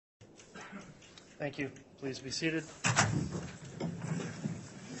Thank you. Please be seated.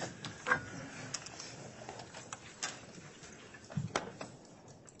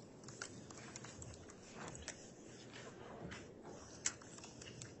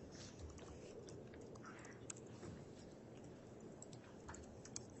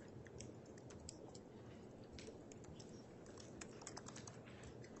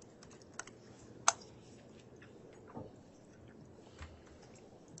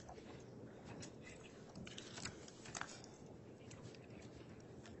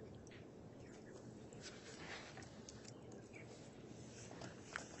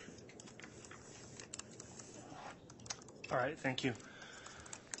 All right, thank you.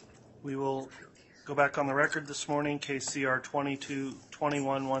 We will go back on the record this morning, case CR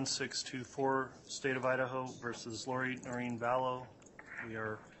 22-21-1624, State of Idaho versus Lori Vallow. We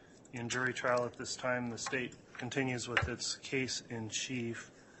are in jury trial at this time. The state continues with its case in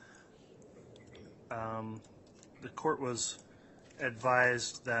chief. The court was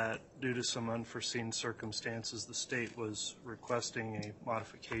advised that due to some unforeseen circumstances, the state was requesting a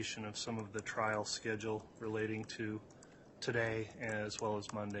modification of some of the trial schedule relating to today as well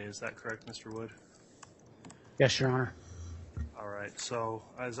as Monday. Is that correct, Mr. Wood? Yes, Your Honor. All right. So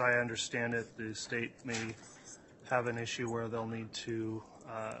as I understand it, the state may have an issue where they'll need to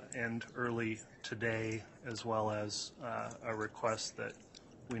end early today, as well as a request that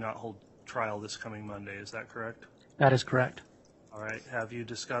we not hold trial this coming Monday. Is that correct? That is correct. All right. Have you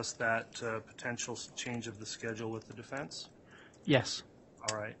discussed that potential change of the schedule with the defense? Yes.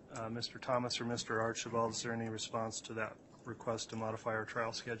 All right. Mr. Thomas or Mr. Archibald, is there any response to that request to modify our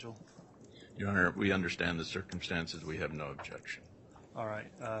trial schedule? Your Honor, we understand the circumstances. We have no objection. All right.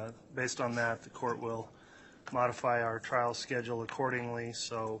 Based on that, the court will modify our trial schedule accordingly,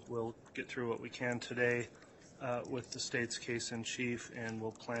 so we'll get through what we can today with the state's case in chief, and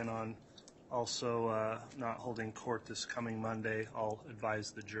we'll plan on also not holding court this coming Monday. I'll advise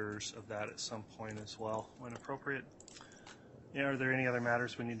the jurors of that at some point as well when appropriate. Yeah, are there any other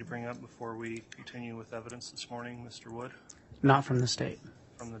matters we need to bring up before we continue with evidence this morning, Mr. Wood? Not from the state.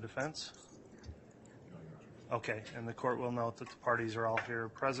 From the defense? Okay, and the court will note that the parties are all here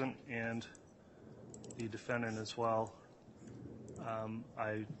present and the defendant as well.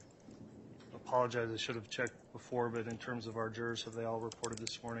 I apologize, I should have checked before, but in terms of our jurors, have they all reported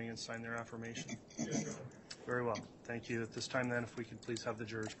this morning and signed their affirmation? Very well. Thank you. At this time then, if we could please have the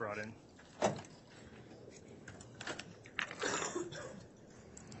jurors brought in.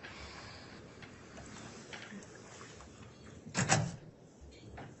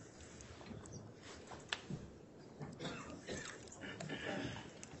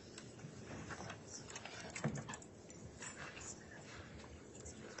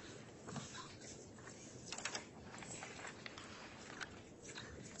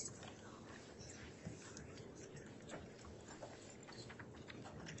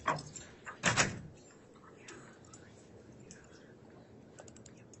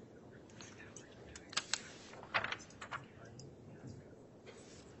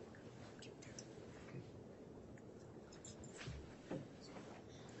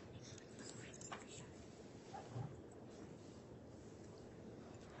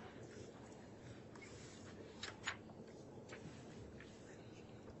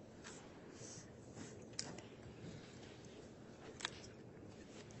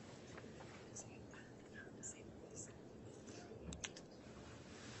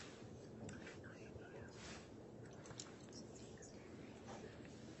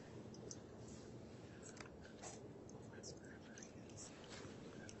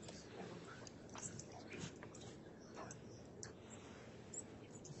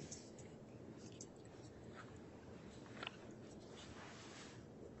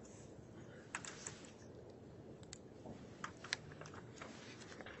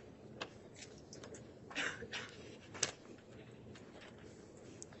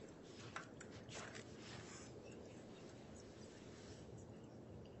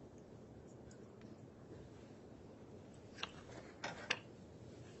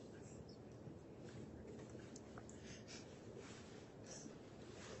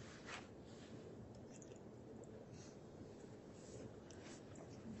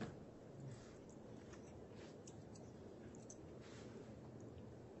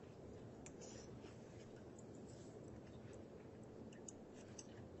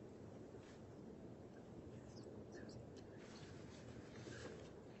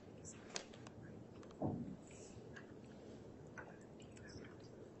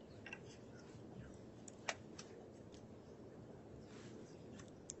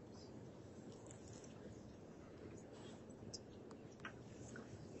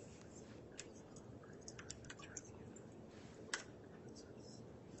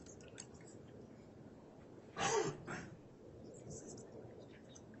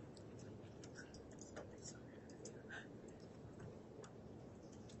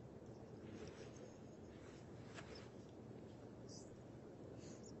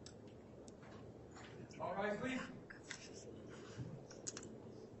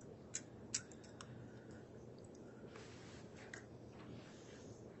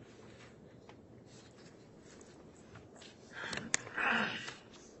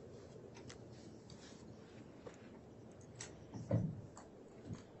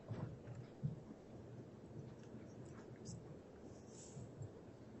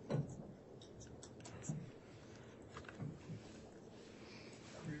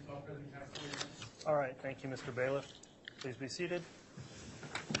 All right, thank you, Mr. Bailiff. Please be seated.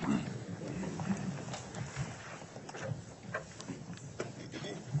 All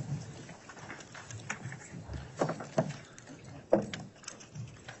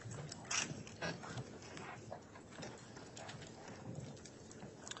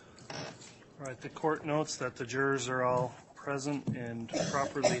right, the court notes that the jurors are all present and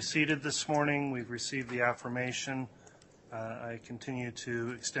properly seated this morning. We've received the affirmation. I continue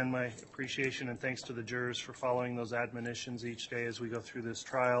to extend my appreciation and thanks to the jurors for following those admonitions each day as we go through this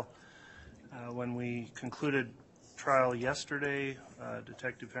trial. When we concluded trial yesterday,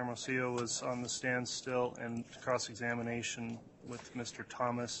 Detective Hermosillo was on the stand still and cross-examination with Mr.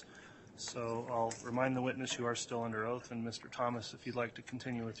 Thomas. So I'll remind the witness you are still under oath, and Mr. Thomas, if you'd like to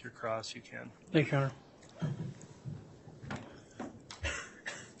continue with your cross, you can. Thank you, Your Honor.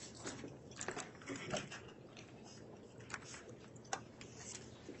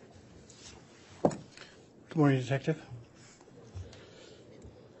 Good morning, Detective.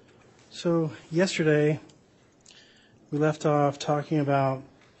 So yesterday, we left off talking about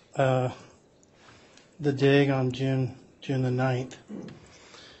the dig on June the 9th.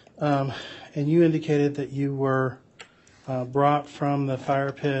 And you indicated that you were brought from the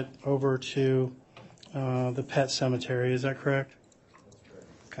fire pit over to the pet cemetery. Is that correct?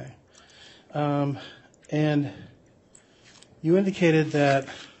 Okay. And you indicated that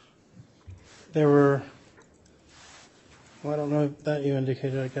there were, well, I don't know if that you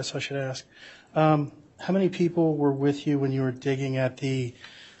indicated, I guess I should ask. How many people were with you when you were digging at the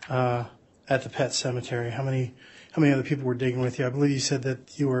pet cemetery? How many other people were digging with you? I believe you said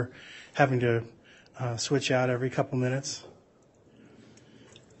that you were having to switch out every couple minutes.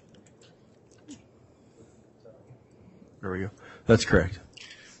 There we go. That's correct.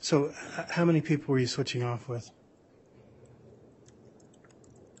 So how many people were you switching off with?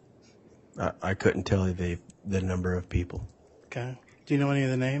 I couldn't tell you the number of people. Okay. Do you know any of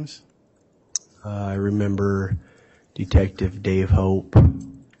the names? I remember Detective Dave Hope.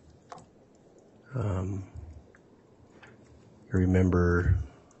 I remember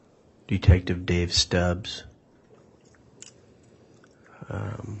Detective Dave Stubbs.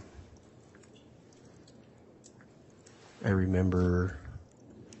 I remember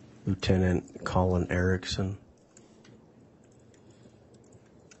Lieutenant Colin Erickson.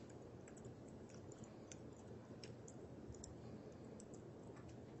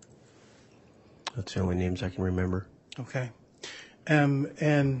 That's the only names I can remember. Okay.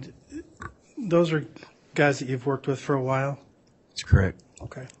 And those are guys that you've worked with for a while? That's correct.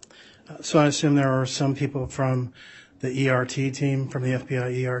 Okay. So I assume there are some people from the ERT team, from the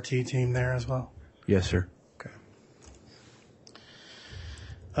FBI ERT team there as well? Yes, sir. Okay.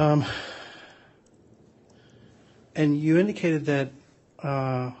 And you indicated that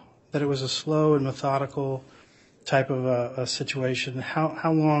it was a slow and methodical type of a situation.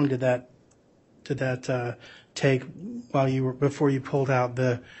 How long did that take before you pulled out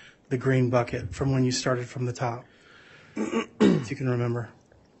the green bucket from when you started from the top? If you can remember.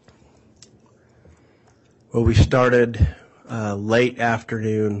 Well, we started late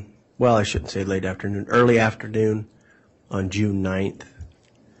afternoon. Well, I shouldn't say late afternoon. Early afternoon on June 9th.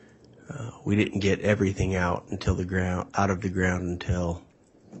 We didn't get everything out of the ground until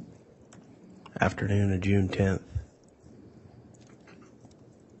afternoon of June 10th.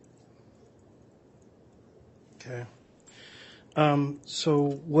 Okay.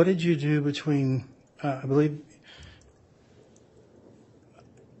 So what did you do between, I believe,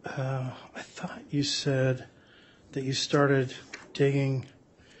 I thought you said that you started digging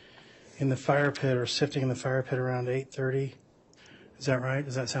in the fire pit or sifting in the fire pit around 8:30. Is that right?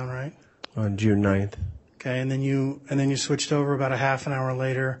 Does that sound right? On June 9th. Okay, and then you switched over about a half an hour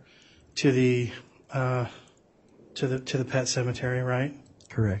later to the pet cemetery, right?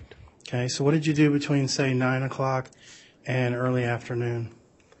 Correct. Okay, so what did you do between, say, 9 o'clock and early afternoon?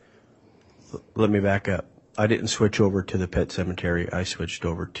 Let me back up. I didn't switch over to the pet cemetery. I switched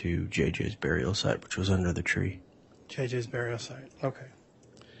over to JJ's burial site, which was under the tree. JJ's burial site. Okay.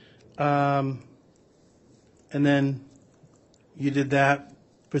 And then you did that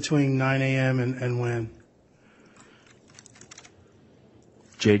between 9 a.m. and when?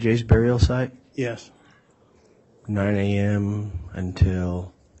 JJ's burial site? Yes. 9 a.m.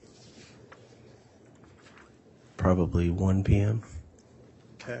 until probably 1 p.m.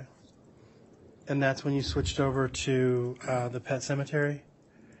 Okay. And that's when you switched over to the pet cemetery?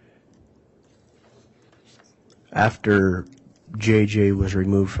 After JJ was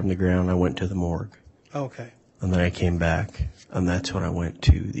removed from the ground, I went to the morgue. Okay. And then I came back, and that's when I went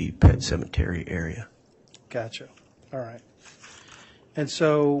to the pet cemetery area. Gotcha. All right. And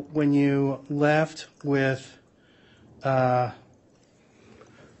so when you left with, who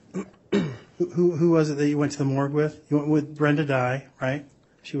was it that you went to the morgue with? You went with Brenda Dye, right?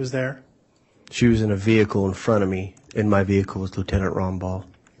 She was there? She was in a vehicle in front of me. In my vehicle was Lieutenant Ron Ball.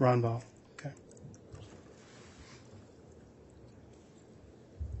 Ron Ball, okay.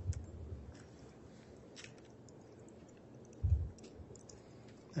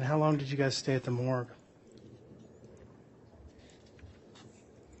 And how long did you guys stay at the morgue?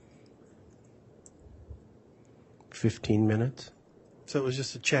 15 minutes. So it was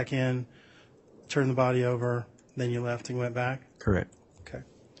just a check-in, turn the body over, then you left and went back? Correct. Okay,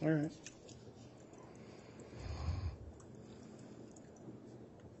 all right.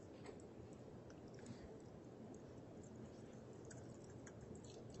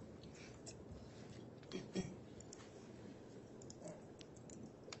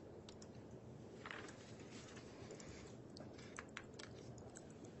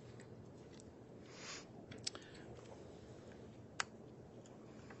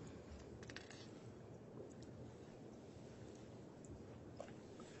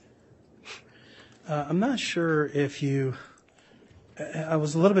 I'm not sure if I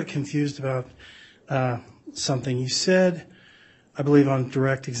was a little bit confused about something. You said, I believe on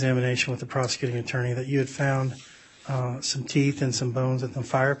direct examination with the prosecuting attorney, that you had found some teeth and some bones at the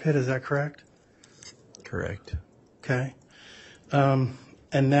fire pit. Is that correct? Correct. Okay. And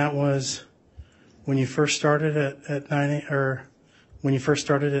that was when you first started at 9 or when you first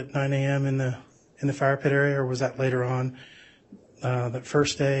started at 9 a.m. in the fire pit area, or was that later on? That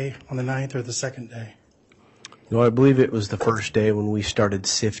first day on the 9th or the second day? No, I believe it was the first day when we started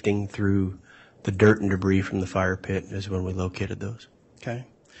sifting through the dirt and debris from the fire pit is when we located those. Okay.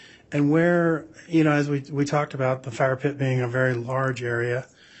 And where, as we talked about the fire pit being a very large area,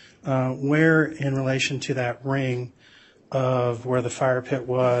 where in relation to that ring of where the fire pit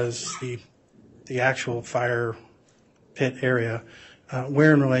was, the actual fire pit area,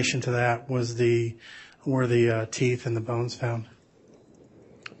 where in relation to that were the teeth and the bones found?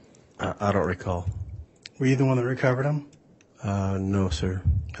 I don't recall. Were you the one that recovered them? No, sir.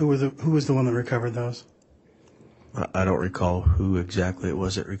 Who was the one that recovered those? I don't recall who exactly it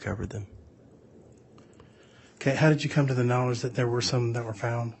was that recovered them. Okay. How did you come to the knowledge that there were some that were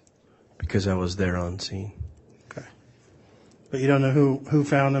found? Because I was there on scene. Okay. But you don't know who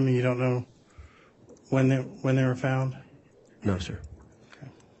found them, and you don't know when they were found? No, sir.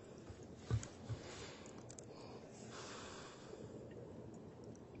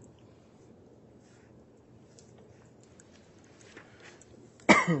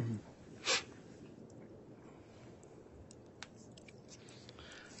 I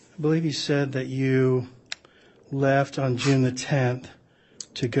believe you said that you left on June the 10th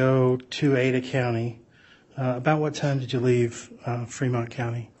to go to Ada County. About what time did you leave Fremont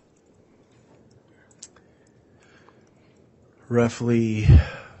County? Roughly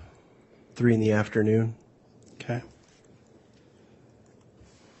 3 in the afternoon. Okay.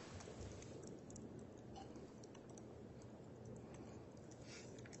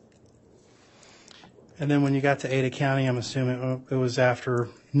 And then when you got to Ada County, I'm assuming it was after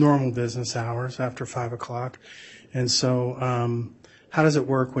normal business hours, after 5 o'clock. And so how does it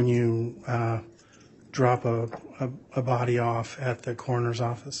work when you drop a body off at the coroner's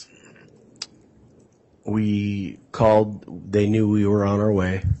office? We called. They knew we were on our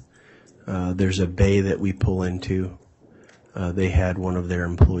way. There's a bay that we pull into. They had one of their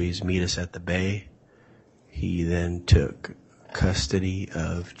employees meet us at the bay. He then took custody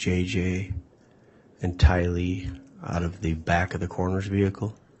of JJ and Tylee out of the back of the coroner's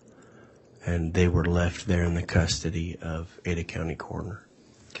vehicle, and they were left there in the custody of Ada County Coroner.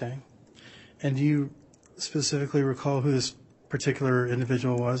 Okay. And do you specifically recall who this particular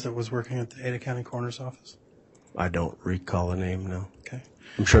individual was that was working at the Ada County Coroner's office? I don't recall a name, no. Okay.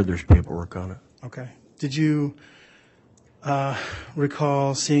 I'm sure there's paperwork on it. Okay. Did you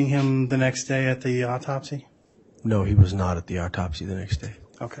recall seeing him the next day at the autopsy? No, he was not at the autopsy the next day.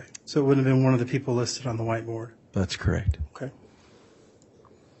 Okay. So it wouldn't have been one of the people listed on the whiteboard? That's correct. Okay.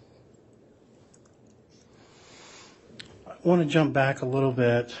 I want to jump back a little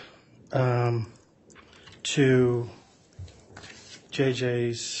bit to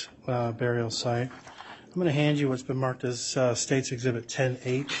JJ's burial site. I'm going to hand you what's been marked as State's Exhibit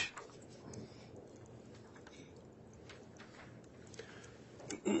 10H.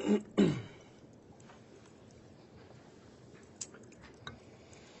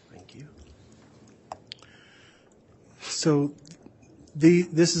 Thank you. So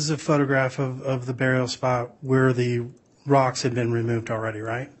this is a photograph of the burial spot where the rocks had been removed already,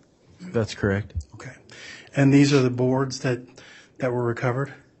 right? That's correct. Okay. And these are the boards that that were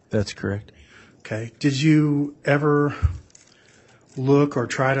recovered? That's correct. Okay. Did you ever look or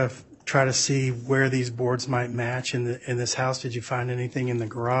try to see where these boards might match in this house? Did you find anything in the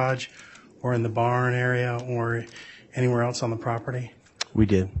garage or in the barn area or anywhere else on the property? We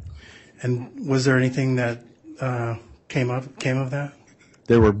did. And was there anything that came of that?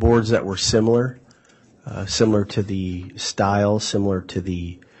 There were boards that were similar to the style, similar to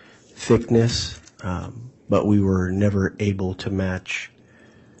the thickness, but we were never able to match,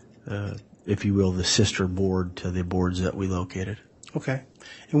 if you will, the sister board to the boards that we located. Okay.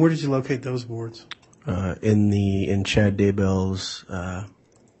 And where did you locate those boards? In Chad Daybell's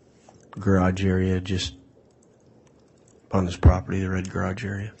garage area, just on his property, the red garage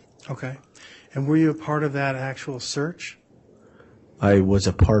area. Okay. And were you a part of that actual search? I was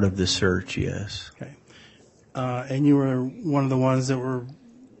a part of the search, yes. Okay. And you were one of the ones that were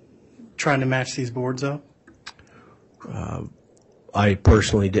trying to match these boards up? I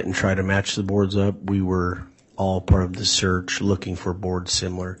personally didn't try to match the boards up. We were all part of the search looking for boards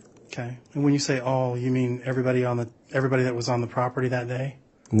similar. Okay. And when you say all, you mean everybody that was on the property that day?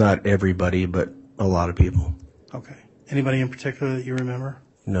 Not everybody, but a lot of people. Okay. Anybody in particular that you remember?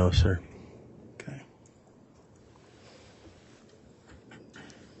 No, sir. Okay.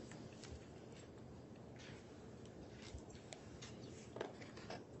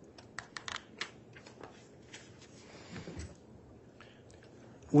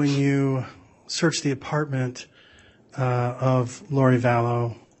 When you searched the apartment of Lori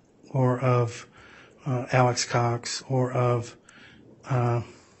Vallow or of Alex Cox or of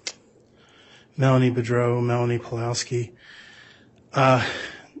Melanie Bedreau, Melanie Pulowski,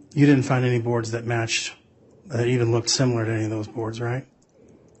 you didn't find any boards that matched, that even looked similar to any of those boards, right?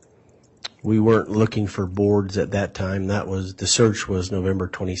 We weren't looking for boards at that time. The search was November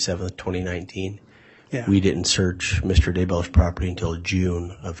 27th, 2019. Yeah. We didn't search Mr. Daybell's property until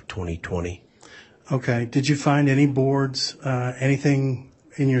June of 2020. Okay. Did you find any boards, anything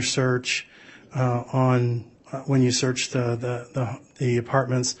in your search when you searched the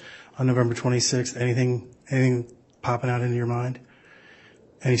apartments on November 26th? Anything popping out into your mind?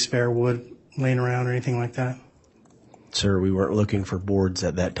 Any spare wood laying around or anything like that? Sir, we weren't looking for boards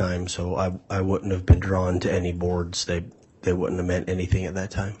at that time, so I wouldn't have been drawn to any boards. They wouldn't have meant anything at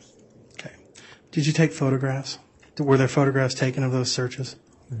that time. Okay. Did you take photographs? Were there photographs taken of those searches?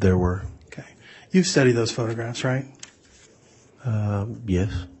 There were. Okay. You've studied those photographs, right?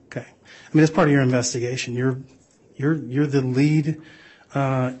 Yes. Okay. I mean, as part of your investigation, you're the lead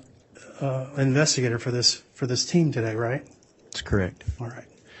investigator for this team today, right? That's correct. All right.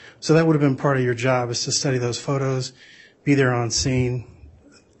 So that would have been part of your job, is to study those photos, be there on scene.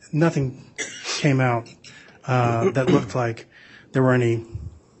 Nothing came out that looked like there were any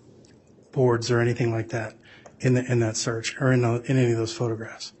boards or anything like that in that search or in any of those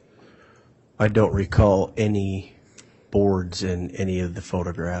photographs. I don't recall any boards in any of the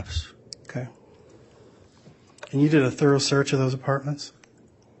photographs. Okay. And you did a thorough search of those apartments?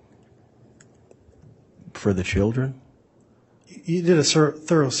 For the children? You did a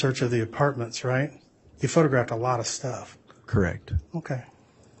thorough search of the apartments, right? You photographed a lot of stuff. Correct. Okay.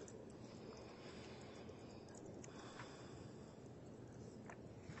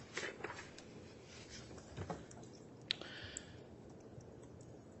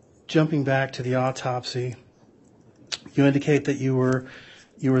 Jumping back to the autopsy, you indicate that you were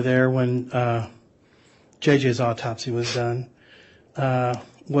there when JJ's autopsy was done.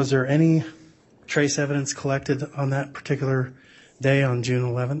 Was there any trace evidence collected on that particular day on June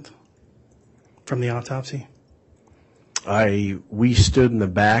 11th from the autopsy? We stood in the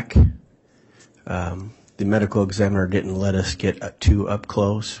back. The medical examiner didn't let us get too up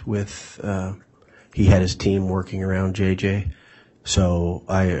close with, he had his team working around JJ. So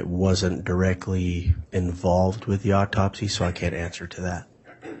I wasn't directly involved with the autopsy, so I can't answer to that.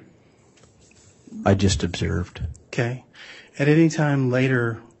 I just observed. Okay. At any time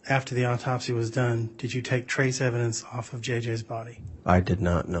later after the autopsy was done, did you take trace evidence off of JJ's body? I did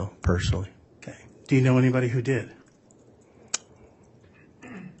not know personally. Okay. Do you know anybody who did?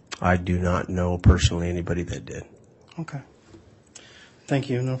 I do not know personally anybody that did. Okay. Thank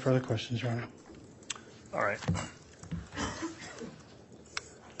you. No further questions, Your Honor. All right.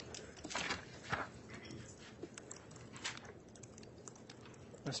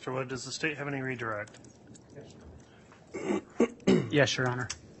 Mr. Wood, does the state have any redirect? Yes, Your Honor.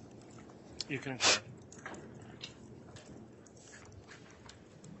 You can inquire.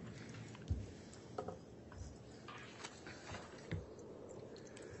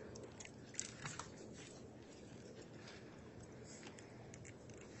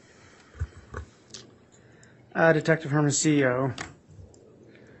 Detective Herman, CEO.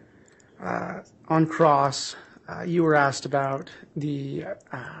 on cross, you were asked about the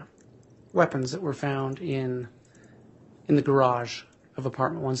weapons that were found in the garage of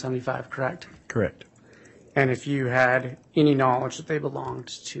apartment 175, correct? Correct. And if you had any knowledge that they belonged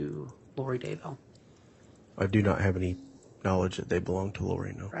to Lori Daybell, I do not have any knowledge that they belong to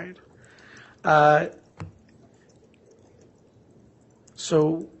Lori, no. right?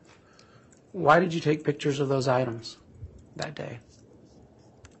 So why did you take pictures of those items that day?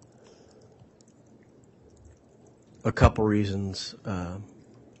 A couple reasons.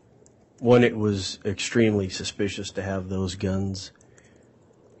 One, it was extremely suspicious to have those guns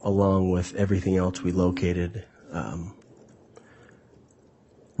along with everything else we located.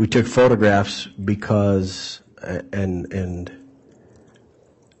 We took photographs because and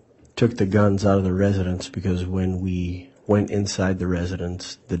took the guns out of the residence because when we went inside the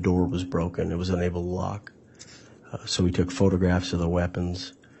residence, the door was broken. It was unable to lock. So we took photographs of the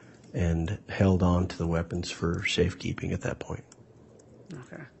weapons and held on to the weapons for safekeeping at that point.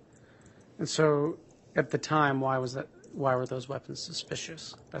 Okay. And so at the time, why were those weapons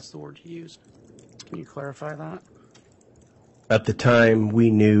suspicious? That's the word you used. Can you clarify that? At the time, we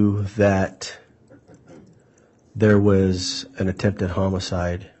knew that there was an attempted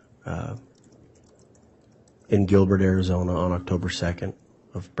homicide in Gilbert, Arizona on October 2nd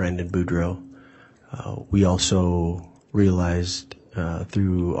of Brandon Boudreaux. We also realized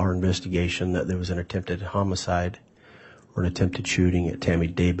through our investigation that there was an attempted homicide or an attempted shooting at Tammy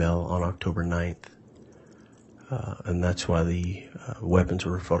Daybell on October 9th. And that's why the weapons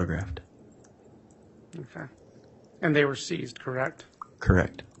were photographed. Okay. And they were seized, correct?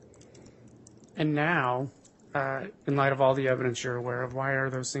 Correct. And now, in light of all the evidence you're aware of, why are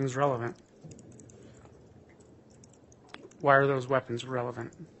those things relevant? Why are those weapons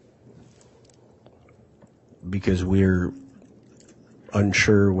relevant? Because we're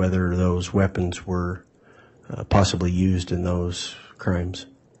unsure whether those weapons were possibly used in those crimes.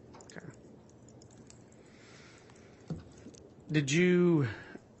 Okay.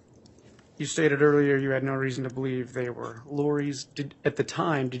 You stated earlier you had no reason to believe they were Lori's. At the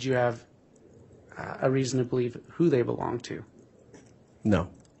time, did you have a reason to believe who they belonged to? No.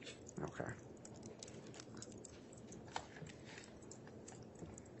 Okay.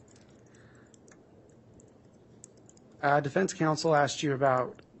 Defense counsel asked you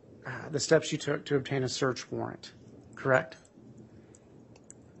about the steps you took to obtain a search warrant, correct?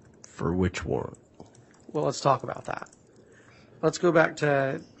 For which warrant? Well, let's talk about that. Let's go back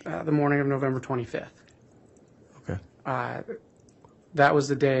to the morning of November 25th. Okay. That was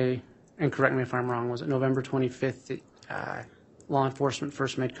the day, and correct me if I'm wrong, was it November 25th that law enforcement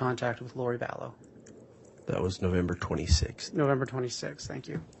first made contact with Lori Vallow? That was November 26th. November 26th, thank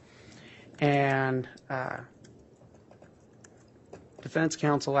you. And defense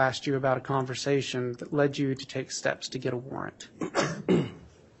counsel asked you about a conversation that led you to take steps to get a warrant.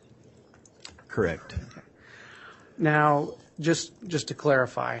 Correct. Okay. Now, just to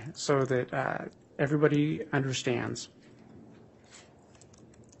clarify, so that everybody understands,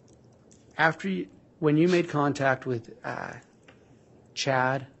 when you made contact with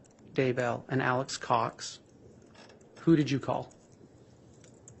Chad Daybell and Alex Cox, who did you call?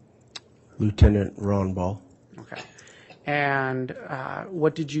 Lieutenant Ron Ball. Okay. And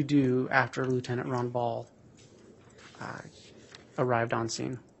what did you do after Lieutenant Ron Ball arrived on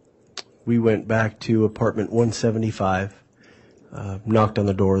scene? We went back to apartment 175, knocked on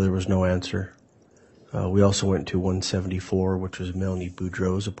the door, there was no answer. We also went to 174, which was Melanie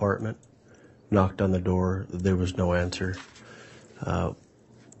Boudreaux's apartment. Knocked on the door, there was no answer.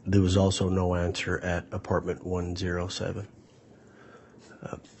 There was also no answer at apartment 107.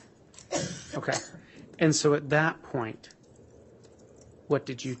 Okay. And so at that point, what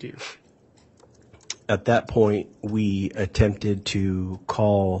did you do? At that point, we attempted to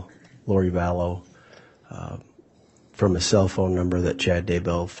call Lori Vallow from a cell phone number that Chad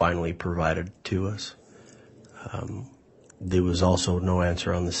Daybell finally provided to us. There was also no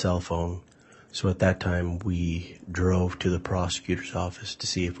answer on the cell phone. So at that time, we drove to the prosecutor's office to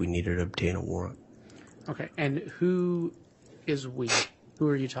see if we needed to obtain a warrant. Okay. And who is we? Who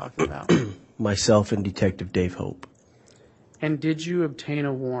are you talking about? Myself and Detective Dave Hope. And did you obtain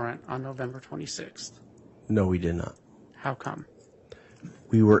a warrant on November 26th? No, we did not. How come?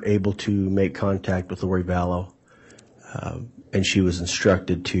 We were able to make contact with Lori Vallow, and she was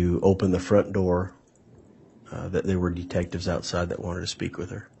instructed to open the front door, that there were detectives outside that wanted to speak with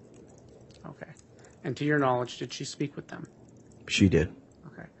her. Okay. And to your knowledge, did she speak with them? She did.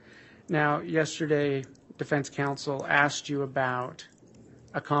 Okay. Now, yesterday, defense counsel asked you about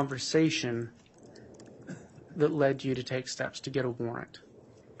a conversation that led you to take steps to get a warrant,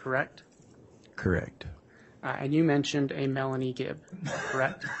 correct? Correct. And you mentioned a Melanie Gibb,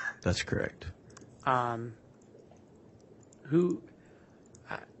 correct? That's correct.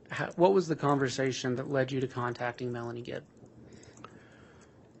 What was the conversation that led you to contacting Melanie Gibb?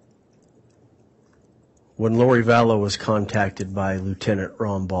 When Lori Vallow was contacted by Lieutenant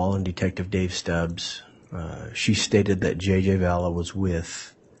Ron Ball and Detective Dave Stubbs, she stated that J.J. Vallow was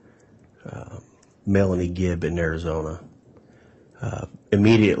with Melanie Gibb in Arizona.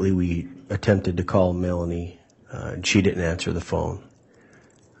 Immediately, we attempted to call Melanie, and she didn't answer the phone.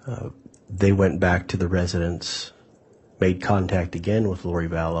 They went back to the residence, made contact again with Lori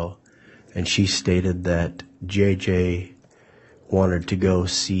Vallow, and she stated that J.J. wanted to go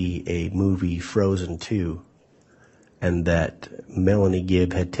see a movie, Frozen 2, and that Melanie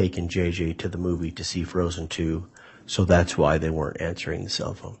Gibb had taken J.J. to the movie to see Frozen 2, so that's why they weren't answering the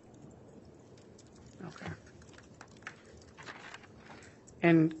cell phone. Okay.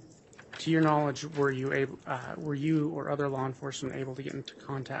 And to your knowledge, were you or other law enforcement able to get into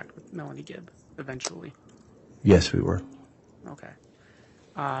contact with Melanie Gibb eventually? Yes, we were. Okay.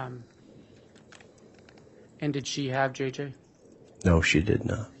 And did she have JJ? No, she did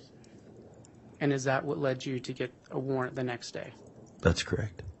not. And is that what led you to get a warrant the next day? That's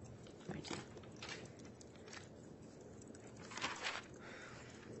correct. Thank you.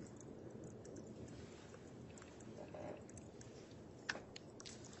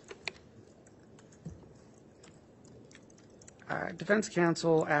 Defense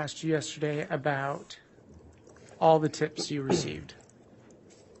counsel asked you yesterday about all the tips you received.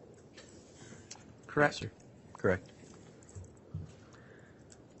 Correct? Yes, sir. Correct.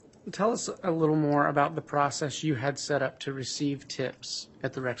 Tell us a little more about the process you had set up to receive tips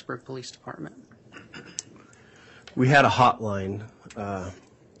at the Rexburg Police Department. We had a hotline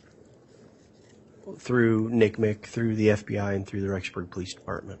through NCMEC, through the FBI, and through the Rexburg Police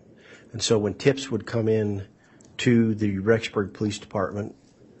Department. And so when tips would come in to the Rexburg Police Department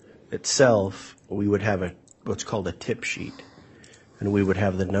itself, we would have what's called a tip sheet. And we would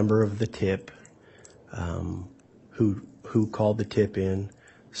have the number of the tip, who called the tip in.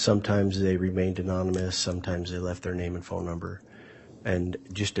 Sometimes they remained anonymous, sometimes they left their name and phone number, and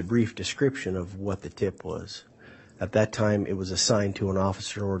just a brief description of what the tip was. At that time, it was assigned to an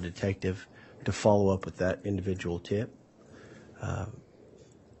officer or detective to follow up with that individual tip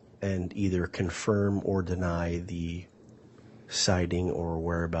and either confirm or deny the sighting or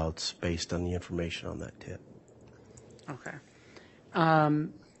whereabouts based on the information on that tip. Okay.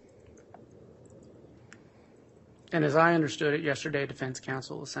 And as I understood it yesterday, defense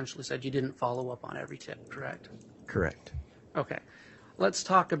counsel essentially said you didn't follow up on every tip, correct? Correct. Okay. Let's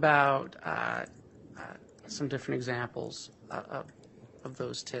talk about some different examples of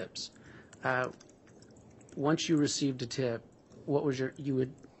those tips. Once you received a tip, you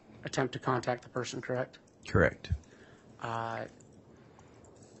would attempt to contact the person, correct? Correct.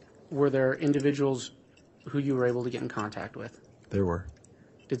 Were there individuals who you were able to get in contact with? There were.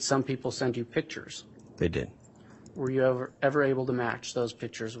 Did some people send you pictures? They did. Were you ever able to match those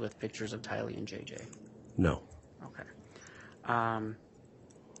pictures with pictures of Tylee and JJ? No. Okay.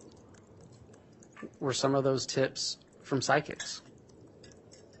 Were some of those tips from psychics?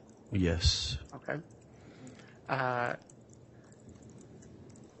 Yes. Okay.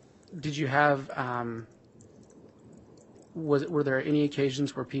 Did you have, were there any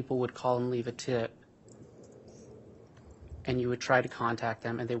occasions where people would call and leave a tip and you would try to contact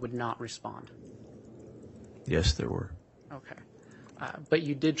them and they would not respond? Yes, there were. Okay. But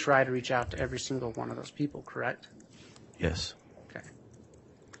you did try to reach out to every single one of those people, correct? Yes. Okay.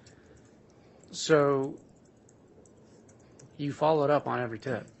 So you followed up on every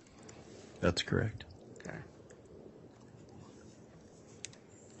tip? That's correct. Okay.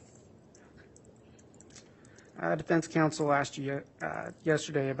 Defense counsel asked you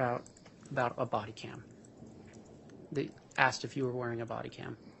yesterday about a body cam. They asked if you were wearing a body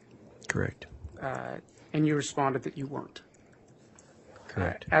cam. Correct. And you responded that you weren't.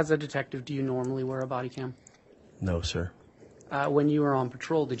 Correct. As a detective, do you normally wear a body cam? No, sir. When you were on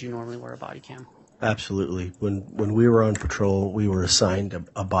patrol, did you normally wear a body cam? Absolutely. When we were on patrol, we were assigned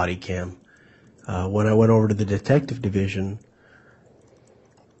a body cam. When I went over to the detective division,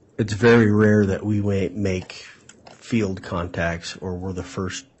 it's very rare that we make field contacts or we're the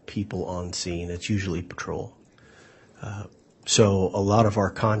first people on scene. It's usually patrol. So a lot of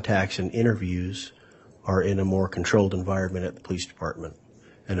our contacts and interviews are in a more controlled environment at the police department,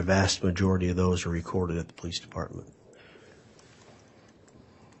 and a vast majority of those are recorded at the police department.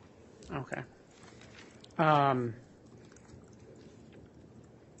 Okay.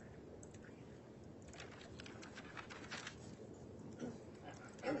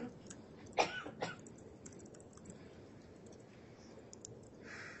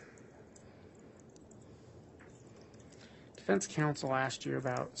 defense counsel asked you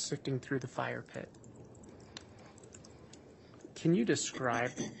about sifting through the fire pit. Can you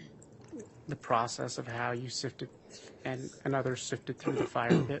describe the process of how you sifted and others sifted through the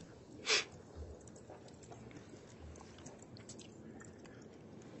fire pit?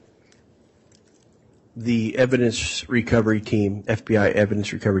 The evidence recovery team, FBI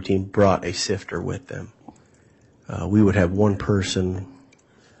evidence recovery team, brought a sifter with them. We would have one person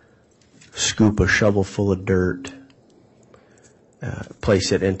scoop a shovel full of dirt,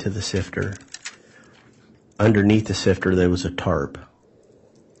 place it into the sifter. Underneath the sifter, there was a tarp.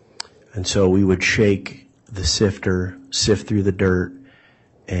 And so we would shake the sifter, sift through the dirt,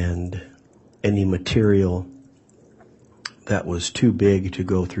 and any material that was too big to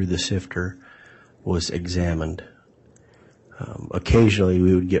go through the sifter was examined. Occasionally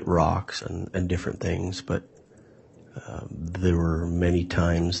we would get rocks and different things, but there were many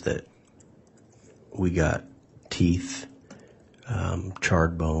times that we got teeth,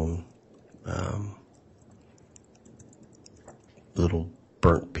 charred bone, little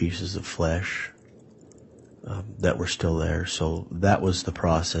burnt pieces of flesh that were still there. So that was the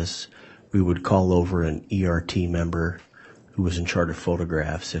process. We would call over an ERT member who was in charge of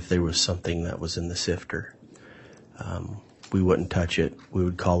photographs if there was something that was in the sifter. We wouldn't touch it. We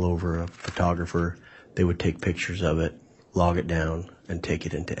would call over a photographer. They would take pictures of it, log it down, and take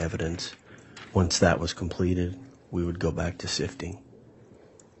it into evidence. Once that was completed, we would go back to sifting.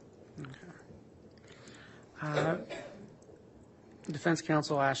 Okay. The defense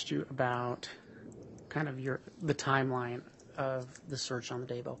counsel asked you about kind of the timeline of the search on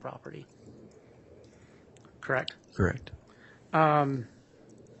the Daybell property. Correct? Correct.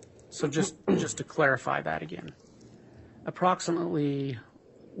 So just to clarify that again, approximately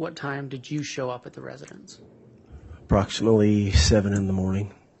what time did you show up at the residence? Approximately 7 in the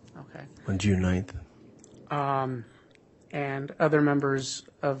morning Okay. on June 9th. And other members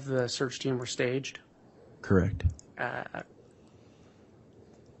of the search team were staged Correct.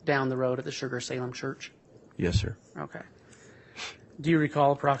 down the road at the Sugar Salem Church? Yes, sir. Okay. Do you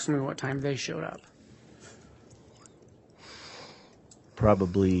recall approximately what time they showed up?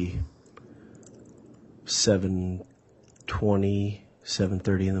 Probably 7:20,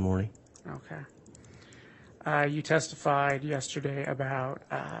 7:30 in the morning. Okay. You testified yesterday about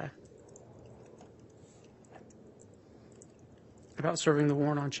serving the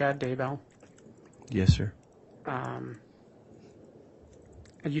warrant on Chad Daybell. Yes, sir.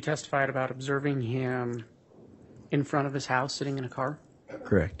 And you testified about observing him in front of his house sitting in a car.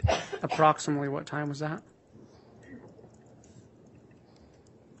 Correct. Approximately what time was that?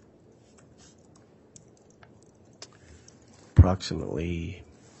 Approximately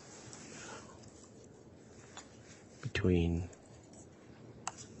between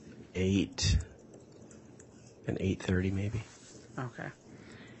 8 and 8:30 maybe. Okay.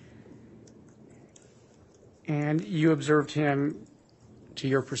 And you observed him, to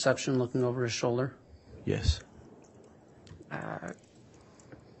your perception, looking over his shoulder? Yes.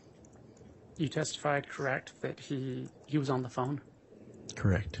 You testified, correct, that he was on the phone?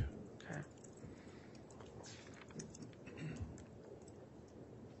 Correct. Okay.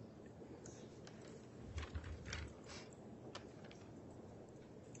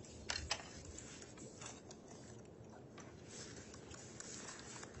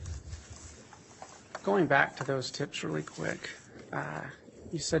 Going back to those tips really quick,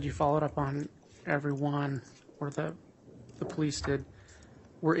 you said you followed up on every one, or the police did.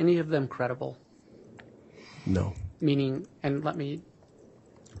 Were any of them credible? No. Meaning, and let me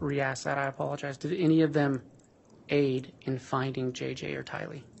re-ask that, I apologize. Did any of them aid in finding JJ or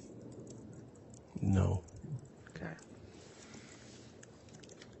Tylee? No. Okay.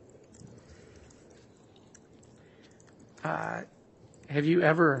 Have you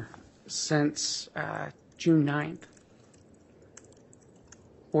ever, since June 9th,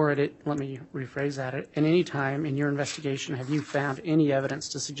 or let me rephrase that, at any time in your investigation, have you found any evidence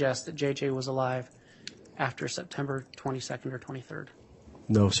to suggest that JJ was alive after September 22nd or 23rd?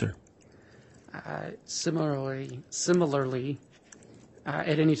 No, sir. Similarly,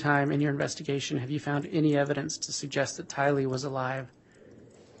 at any time in your investigation, have you found any evidence to suggest that Tylee was alive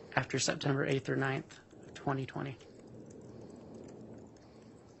after September 8th or 9th, 2020?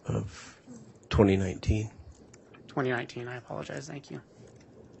 Of 2019. 2019, I apologize, thank you.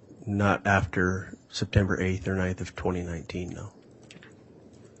 Not after September 8th or 9th of 2019, no.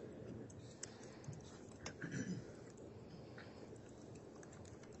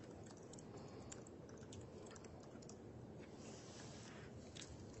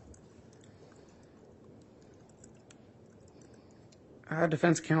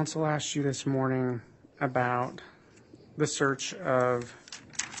 Defense counsel asked you this morning about the search of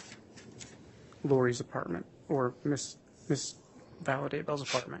Lori's apartment, or Miss Vallow Daybell's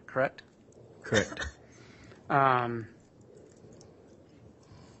apartment, correct? Correct. At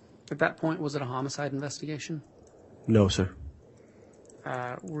that point, was it a homicide investigation? No, sir.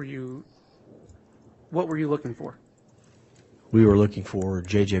 What were you looking for? We were looking for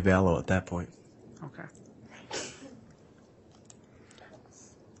J.J. Vallow at that point. Okay.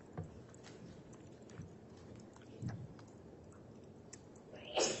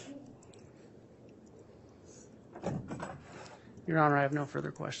 Your Honor, I have no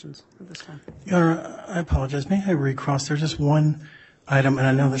further questions at this time. Your Honor, I apologize. May I recross? There's just one item, and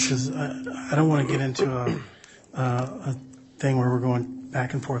I know this is, I don't want to get into a thing where we're going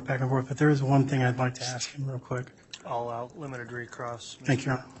back and forth, but there is one thing I'd like to ask him real quick. All out, limited recross. Thank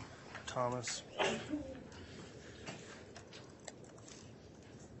you, Your Honor. Thomas.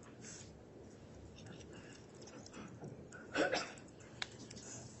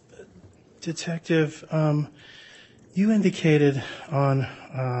 Detective, you indicated on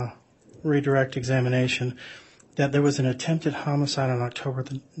redirect examination that there was an attempted homicide on October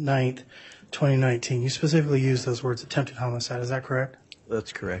the 9th, 2019. You specifically used those words, attempted homicide. Is that correct?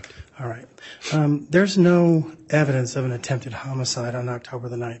 That's correct. All right. There's no evidence of an attempted homicide on October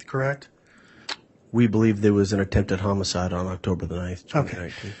the 9th, correct? We believe there was an attempted homicide on October the 9th,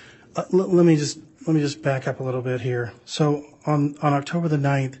 2019. Let me just back up a little bit here. So on October the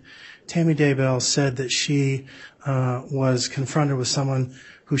 9th, Tammy Daybell said that she was confronted with someone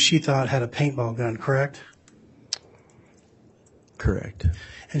who she thought had a paintball gun, correct? Correct.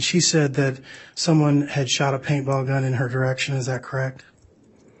 And she said that someone had shot a paintball gun in her direction. Is that correct?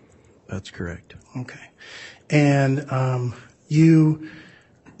 That's correct. Okay. And you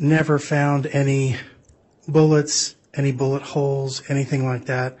never found any bullets, any bullet holes, anything like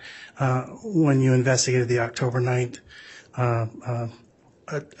that when you investigated the October 9th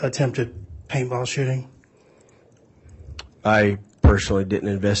attempted paintball shooting? I personally didn't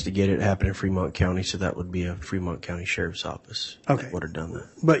investigate it. It happened in Fremont County, so that would be a Fremont County Sheriff's Office that would have done that.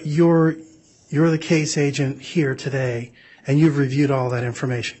 But you're the case agent here today, and you've reviewed all that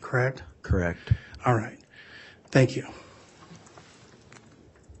information, correct? Correct. All right. Thank you.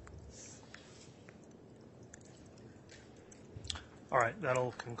 All right,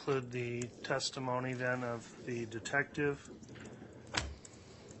 that'll conclude the testimony then of the detective.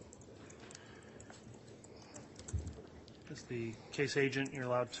 As the case agent, you're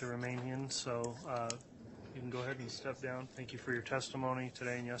allowed to remain in, so you can go ahead and step down. Thank you for your testimony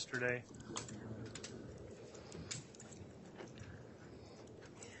today and yesterday.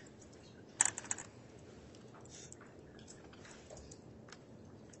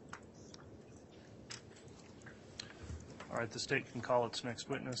 All right, the state can call its next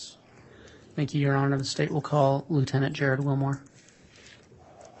witness. Thank you, Your Honor. The state will call Lieutenant Jared Wilmore.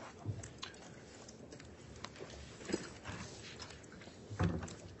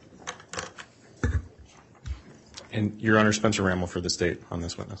 And Your Honor, Spencer Rammel for the state on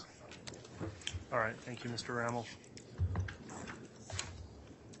this witness. All right, thank you, Mr. Rammel.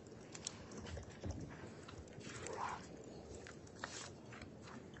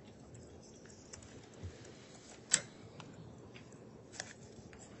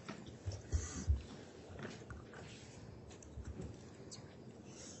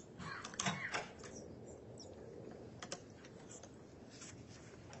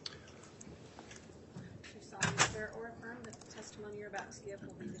 Swear or affirm that the testimony you're about to give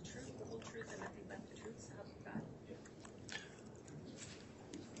will be the truth, the whole truth, and nothing but the truth, so help you God.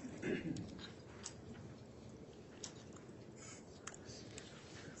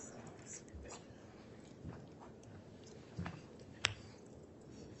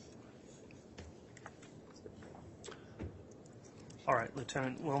 All right,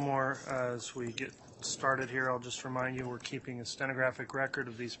 Lieutenant Wilmore, as we get started here, I'll just remind you we're keeping a stenographic record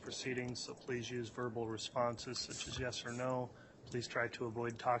of these proceedings, so please use verbal responses such as yes or no. Please try to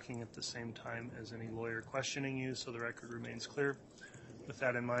avoid talking at the same time as any lawyer questioning you so the record remains clear. With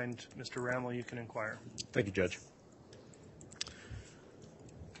that in mind, Mr. Rammel, you can inquire. Thank you, Judge.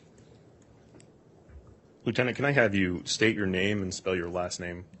 Lieutenant, can I have you state your name and spell your last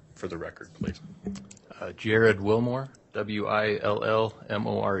name for the record, please? Jared Wilmore,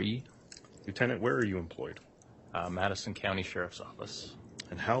 Willmore. Lieutenant, where are you employed? Madison County Sheriff's Office.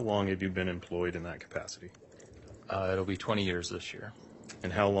 And how long have you been employed in that capacity? It'll be 20 years this year.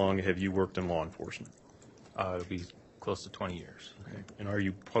 And how long have you worked in law enforcement? It'll be close to 20 years. Okay. And are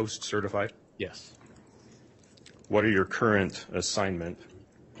you post-certified? Yes. What are your current assignment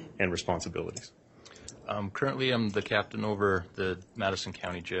and responsibilities? Currently, I'm the captain over the Madison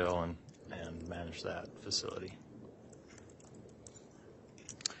County Jail and manage that facility.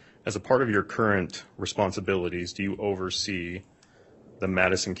 As a part of your current responsibilities, do you oversee the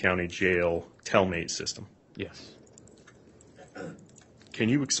Madison County Jail Tellmate system? Yes. Can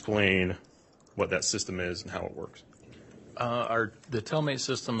you explain what that system is and how it works? The Tellmate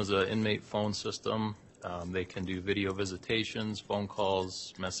system is an inmate phone system. They can do video visitations, phone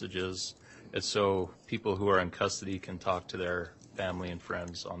calls, messages. It's so people who are in custody can talk to their family and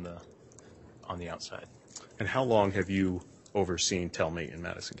friends on the outside. And how long have you overseen Tellmate in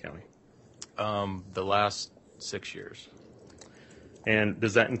Madison County? The last 6 years. And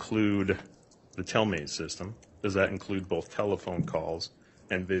does that include the Tellmate system? Does that include both telephone calls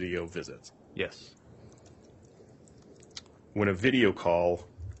and video visits? Yes. When a video call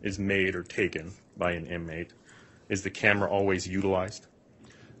is made or taken by an inmate, is the camera always utilized?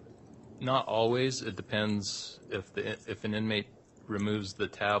 Not always. It depends. If an inmate removes the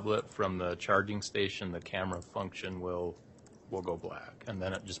tablet from the charging station, the camera function will go black, and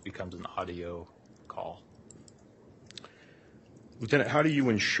then it just becomes an audio call. Lieutenant, how do you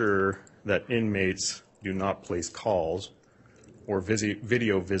ensure that inmates do not place calls or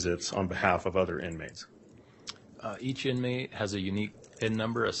video visits on behalf of other inmates? Each inmate has a unique PIN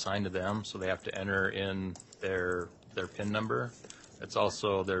number assigned to them, so they have to enter in their PIN number. It's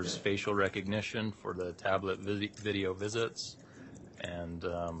also, there's facial recognition for the tablet video visits, and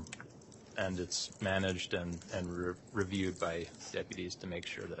it's managed and reviewed by deputies to make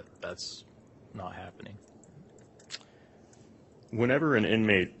sure that that's not happening. Whenever an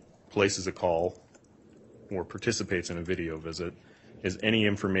inmate places a call or participates in a video visit, is any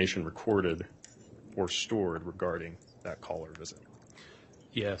information recorded or stored regarding that call or visit?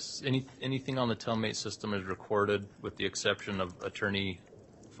 Yes, anything on the Tellmate system is recorded, with the exception of attorney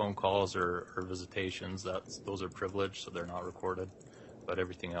phone calls or visitations. Those are privileged, so they're not recorded, but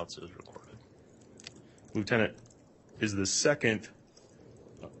everything else is recorded. Lieutenant, is the second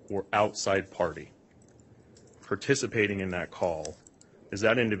or outside party participating in that call, is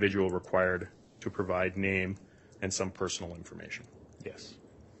that individual required to provide name and some personal information? Yes.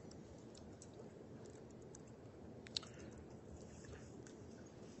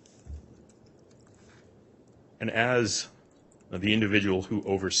 And as the individual who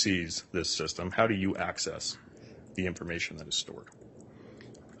oversees this system, how do you access the information that is stored?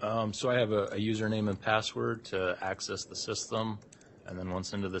 So I have a username and password to access the system, and then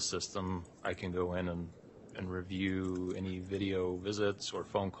once into the system, I can go in and review any video visits or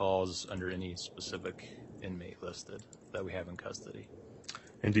phone calls under any specific inmate listed that we have in custody.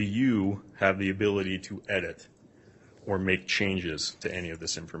 And do you have the ability to edit or make changes to any of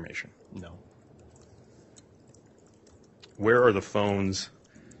this information? No. Where are the phones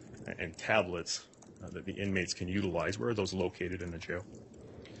and tablets that the inmates can utilize? Where are those located in the jail?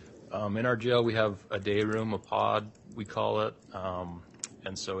 In our jail, we have a day room, a pod, we call it.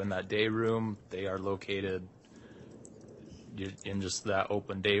 And so in that day room, they are located in just that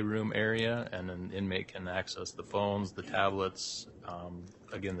open day room area, and an inmate can access the phones, the tablets.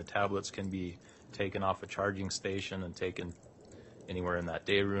 Again, the tablets can be taken off a charging station and taken anywhere in that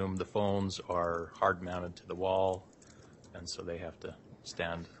day room. The phones are hard mounted to the wall, and so they have to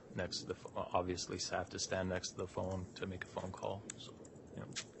stand next to the obviously have to stand next to the phone to make a phone call. So, yeah.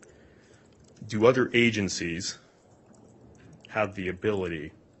 Do other agencies have the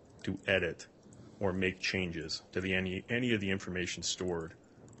ability to edit or make changes to any of the information stored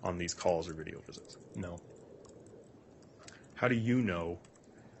on these calls or video visits? No. How do you know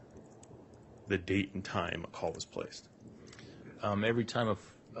the date and time a call was placed? Every time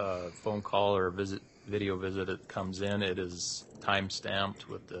a phone call or a video visit it comes in, it is time stamped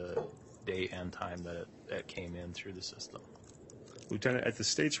with the date and time that it came in through the system. Lieutenant, at the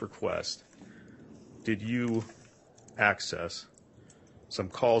state's request, did you access some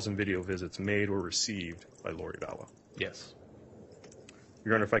calls and video visits made or received by Lori Vallow? Yes.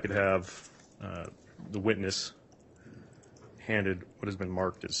 Your Honor, if I could have the witness handed what has been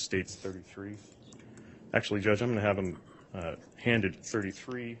marked as States 33. Actually, Judge, I'm going to have him handed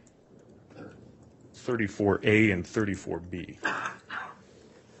 33, 34A, and 34B.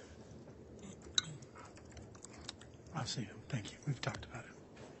 I'll see him. Thank you. We've talked about it.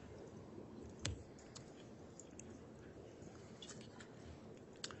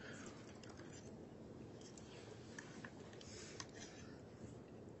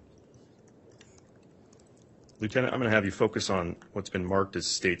 Lieutenant, I'm going to have you focus on what's been marked as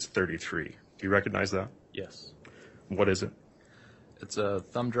States 33. Do you recognize that? Yes. What is it? It's a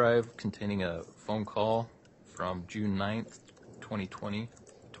thumb drive containing a phone call from June 9th, 2020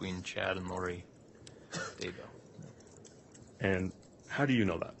 between Chad and Lori Vallow. And how do you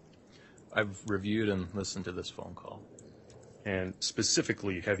know that? I've reviewed and listened to this phone call. And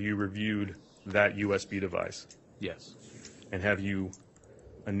specifically, have you reviewed that USB device? Yes. And have you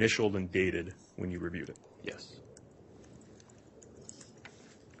initialed and dated when you reviewed it? Yes.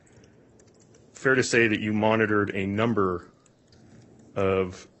 Fair to say that you monitored a number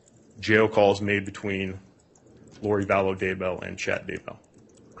of jail calls made between Lori Vallow Daybell and Chad Daybell.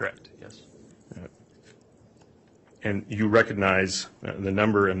 Correct. Yes. And you recognize the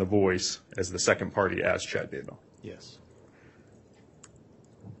number and the voice as the second party as Chad Daybell. Yes.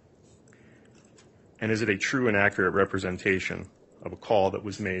 And is it a true and accurate representation of a call that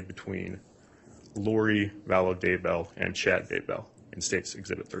was made between Lori Vallow Daybell and Chad Daybell in State's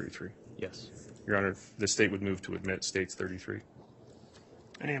Exhibit 33? Yes. Your Honor, the state would move to admit State's 33.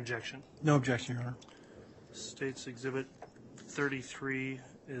 Any objection? No objection, Your Honor. State's Exhibit 33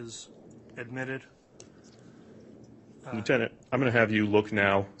 is admitted. Lieutenant, I'm going to have you look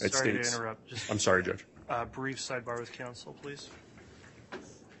now at Sorry State's. to interrupt. Just I'm sorry, Judge. brief sidebar with counsel, please.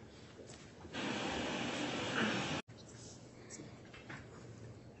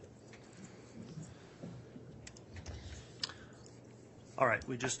 All right,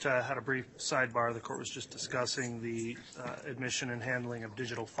 we just had a brief sidebar. The court was just discussing the admission and handling of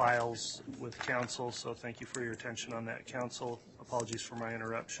digital files with counsel, so thank you for your attention on that, counsel. Apologies for my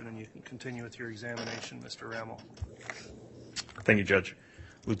interruption, and you can continue with your examination, Mr. Rammel. Thank you, Judge.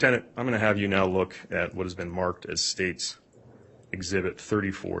 Lieutenant, I'm going to have you now look at what has been marked as State's Exhibit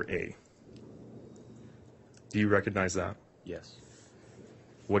 34A. Do you recognize that? Yes.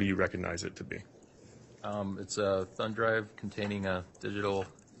 What do you recognize it to be? It's a thumb drive containing a digital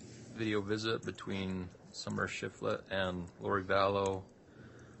video visit between Summer Shiflett and Lori Vallow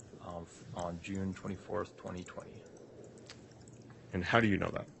on June 24th, 2020. And how do you know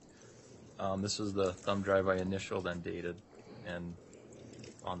that? This is the thumb drive I initialed and dated, and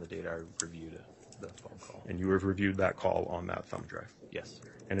on the date I reviewed it, the phone call. And you have reviewed that call on that thumb drive? Yes.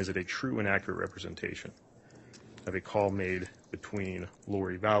 And is it a true and accurate representation of a call made between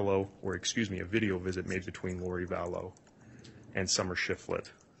Lori Vallow, or excuse me, a video visit made between Lori Vallow and Summer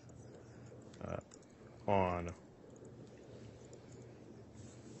Shiflett on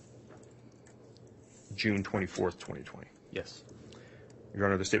June 24th, 2020? Yes. Your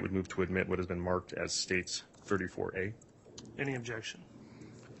Honor, the state would move to admit what has been marked as State's 34A. Any objection?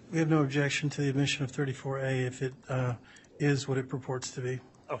 We have no objection to the admission of 34A if it is what it purports to be.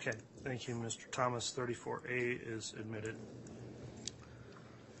 Okay, thank you, Mr. Thomas. 34A is admitted.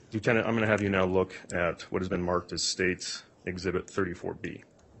 Lieutenant, I'm going to have you now look at what has been marked as State's Exhibit 34B. Do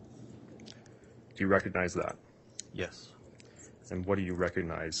you recognize that? Yes. And what do you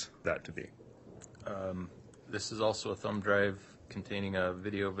recognize that to be? This is also a thumb drive containing a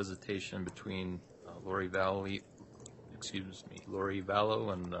video visitation between Lori Vallow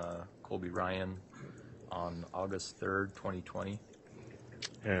and Colby Ryan on August 3rd, 2020.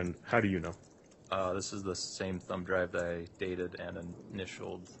 And how do you know? This is the same thumb drive that I dated and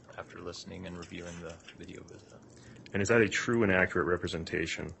initialed after listening and reviewing the video visit. And is that a true and accurate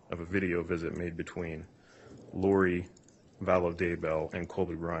representation of a video visit made between Lori Vallow Daybell and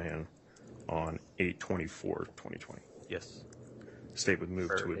Colby Ryan on 8/24/2020? Yes. The state would move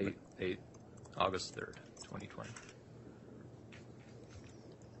to admit. August 3rd, 2020.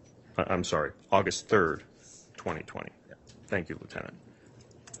 I'm sorry, August 3rd, 2020. Yep. Thank you, Lieutenant.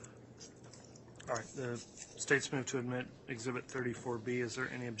 All right, the state's moved to admit Exhibit 34B. Is there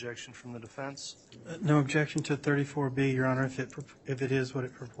any objection from the defense? No objection to 34B, Your Honor, if it is what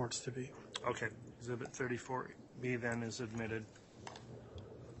it purports to be. Okay, Exhibit 34B then is admitted.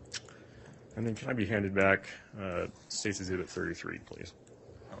 And then can I be handed back State's Exhibit 33, please?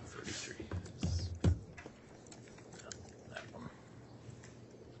 Oh, 33. That one.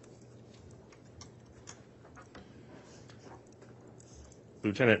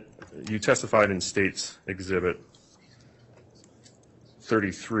 Lieutenant, you testified in State's Exhibit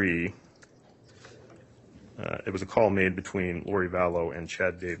 33. It was a call made between Lori Vallow and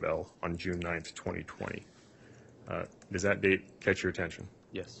Chad Daybell on June 9th, 2020. Does that date catch your attention?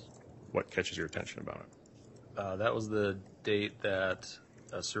 Yes. What catches your attention about it? That was the date that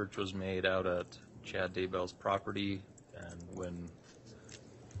a search was made out at Chad Daybell's property, and when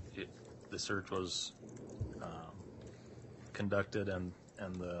the search was conducted and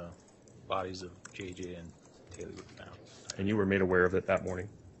the bodies of JJ and Taylor were found. And you were made aware of it that morning?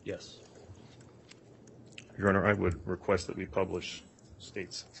 Yes. Your Honor, I would request that we publish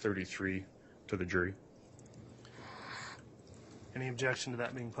State's 33 to the jury. Any objection to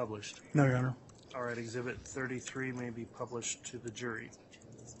that being published? No, Your Honor. All right, Exhibit 33 may be published to the jury.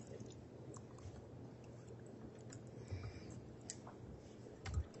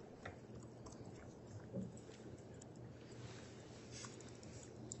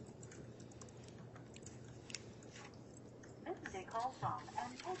 call from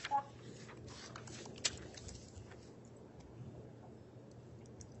and take for.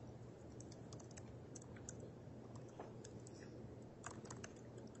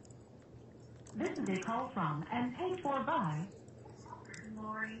 This is a call from and paid for by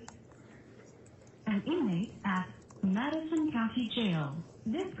Lori, an inmate at Madison County Jail.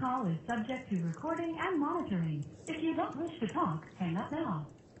 This call is subject to recording and monitoring. If you don't wish to talk, hang up now.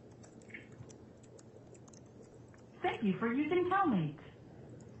 Thank you for using Telmate.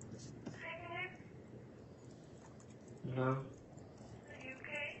 Hello? Are you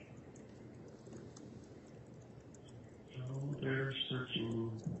okay? No, they're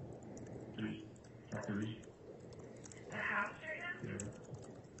searching the property. The house right now?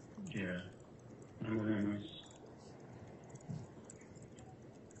 Yeah. One of them is.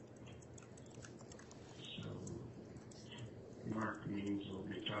 So, Mark means we'll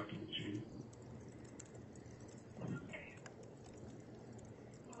be talking to you.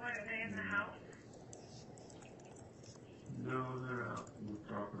 What, are they in the house? No, they're out in the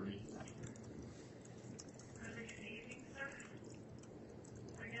property. Are they seizing stuff?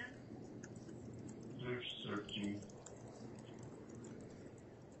 Again? They're searching.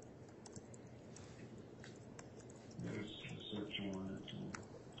 There's a search warrant, and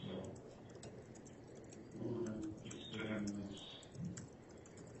so one of them is in this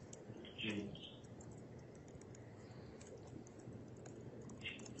James.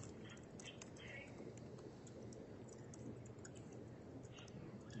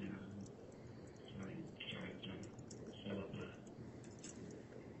 Yeah, so I tried to set up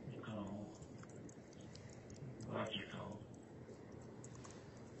a call, logical.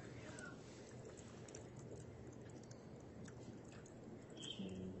 So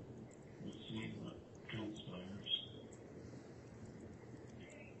we'll see what transpires.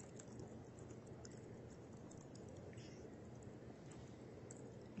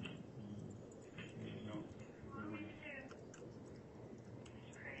 You know, What do we do?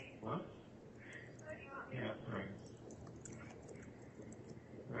 Pray. what? What do you want me to Yeah, pray.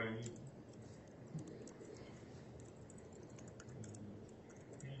 Pray.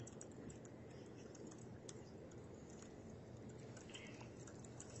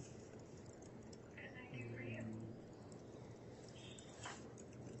 What can I do for you?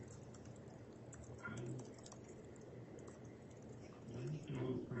 I'm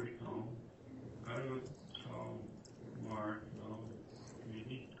doing pretty calm. I would call Mark, though,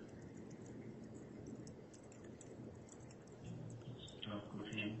 maybe. Just talk with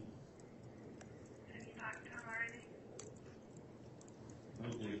him. Have you talked to him already? I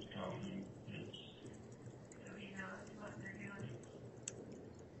did call him, yes. So he knows what they're doing?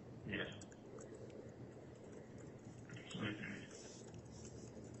 Yeah. It's like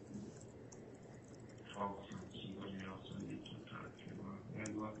a call from somebody else I need to talk to. I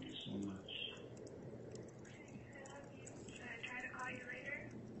love you so much. I love you. Should I try to call you later?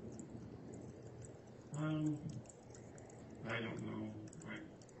 I don't know. I don't know.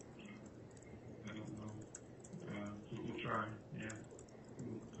 We'll try, yeah.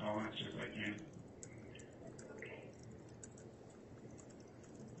 I'll answer if I can. Okay.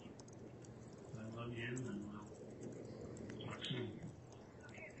 I love you, and we'll talk soon.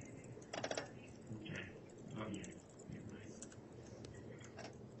 Okay, baby. Love you. Okay, love you. Bye.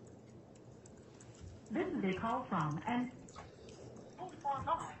 This is a call from and paid for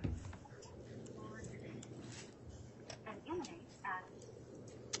by an inmate at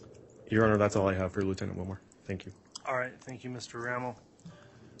Your Honor, that's all I have for Lieutenant Wilmore. Thank you. All right, thank you, Mr. Rammel.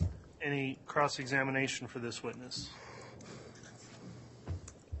 Any cross-examination for this witness?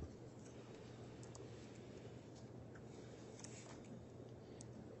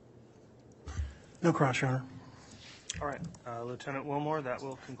 No cross, Your Honor. All right, Lieutenant Wilmore, that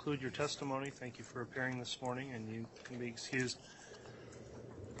will conclude your testimony. Thank you for appearing this morning, and you can be excused.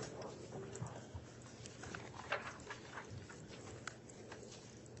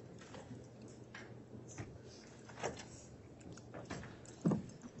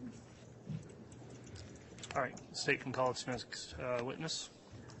 All right, the state can call its next witness.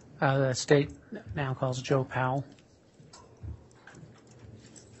 The state now calls Joe Powell.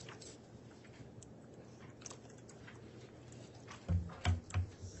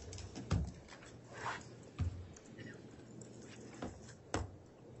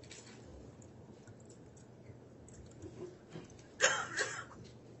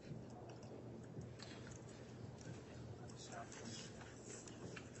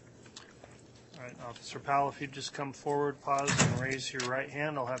 All right, Officer Powell, if you'd just come forward, pause, and raise your right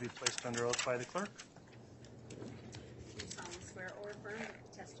hand, I'll have you placed under oath by the clerk. Do you solemnly swear or affirm that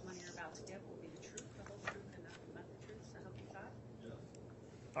the testimony you're about to give will be the truth, the whole truth, and nothing but the truth, so help you God?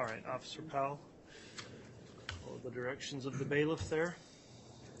 All right, Officer Powell, follow the directions of the bailiff there.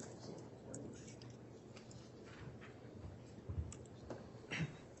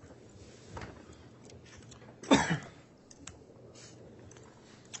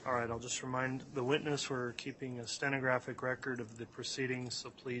 All right, I'll just remind the witness we're keeping a stenographic record of the proceedings, so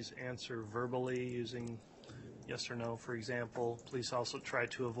please answer verbally using yes or no, for example. Please also try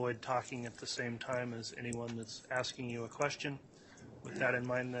to avoid talking at the same time as anyone that's asking you a question. With that in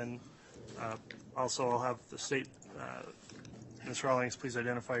mind, then, also I'll have the state, Ms. Rawlings, please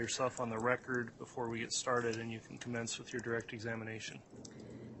identify yourself on the record before we get started, and you can commence with your direct examination.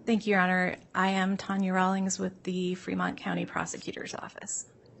 Thank you, Your Honor. I am Tanya Rawlings with the Fremont County Prosecutor's Office.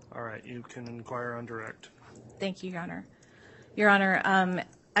 All right, you can inquire on direct. Thank you, Your Honor. Your Honor,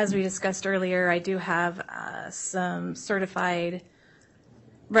 as we discussed earlier, I do have some certified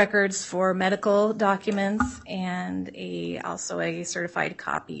records for medical documents and also a certified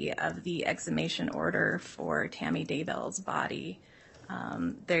copy of the exhumation order for Tammy Daybell's body.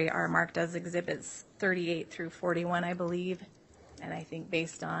 They are marked as exhibits 38 through 41, I believe, and I think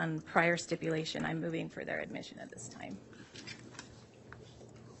based on prior stipulation, I'm moving for their admission at this time.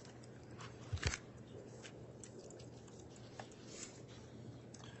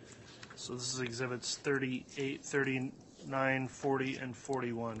 So this is exhibits 38, 39, 40, and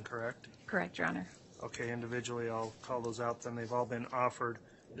 41, correct? Correct, Your Honor. Okay, individually I'll call those out, then they've all been offered.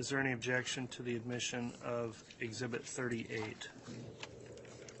 Is there any objection to the admission of exhibit 38?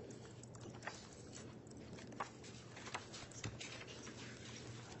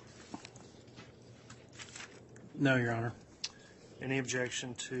 No, Your Honor. Any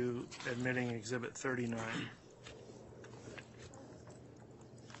objection to admitting exhibit 39?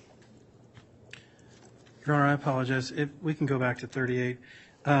 Your Honor, I apologize. If we can go back to 38.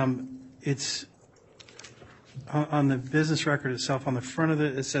 It's on the business record itself, on the front of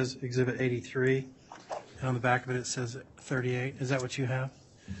it, it says Exhibit 83, and on the back of it, it says 38. Is that what you have?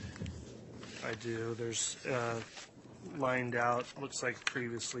 I do. There's lined out, looks like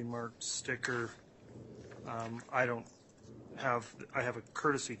previously marked sticker. I have a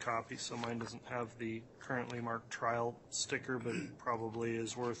courtesy copy, so mine doesn't have the currently marked trial sticker, but it probably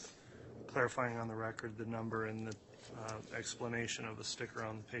is worth clarifying on the record the number and the explanation of the sticker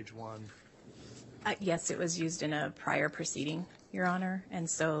on page 1. Yes, it was used in a prior proceeding, Your Honor, and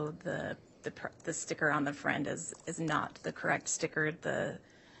so the sticker on the front is not the correct sticker. The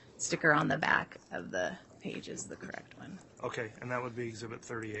sticker on the back of the page is the correct one. Okay, and that would be exhibit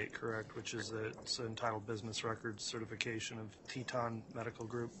 38, correct, which is it's entitled Business Records Certification of Teton Medical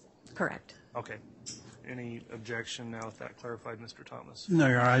Group? Correct. Okay. Any objection now with that clarified, Mr. Thomas? No,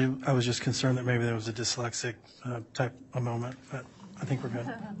 Your Honor. I was just concerned that maybe there was a dyslexic type of moment, but I think we're good.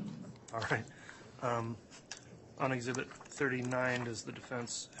 All right. On exhibit 39, does the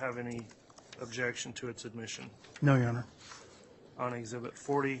defense have any objection to its admission? No, Your Honor. On exhibit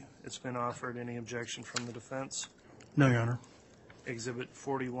 40, it's been offered. Any objection from the defense? No, Your Honor. Exhibit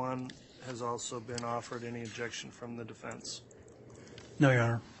 41 has also been offered. Any objection from the defense? No, Your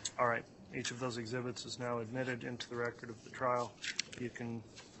Honor. All right. Each of those exhibits is now admitted into the record of the trial. You can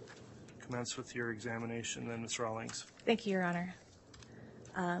commence with your examination then, Ms. Rawlings. Thank you, Your Honor.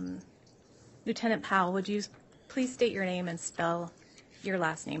 Lieutenant Powell, would you please state your name and spell your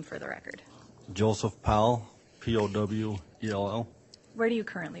last name for the record? Joseph Powell, P-O-W-E-L-L, Where do you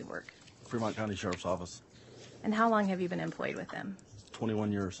currently work? Fremont County Sheriff's Office, And how long have you been employed with them?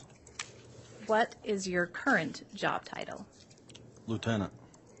 21 years. What is your current job title? Lieutenant.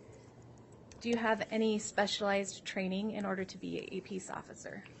 Do you have any specialized training in order to be a peace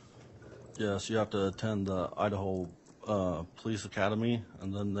officer? Yes, you have to attend the Idaho Police Academy,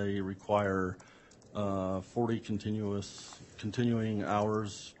 and then they require 40 continuing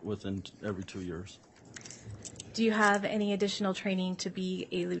hours within every 2 years. Do you have any additional training to be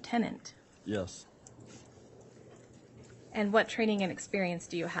a lieutenant? Yes. And what training and experience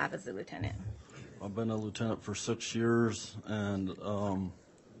do you have as a lieutenant? I've been a lieutenant for 6 years and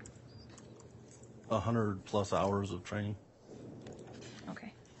 100+ hours of training.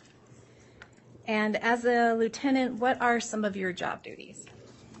 Okay. And as a lieutenant, what are some of your job duties?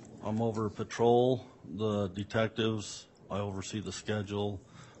 I'm over patrol, the detectives. I oversee the schedule,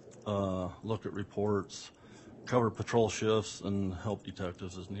 look at reports, cover patrol shifts, and help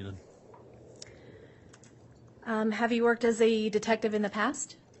detectives as needed. Have you worked as a detective in the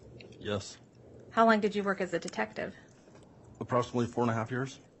past? Yes. How long did you work as a detective? Approximately 4.5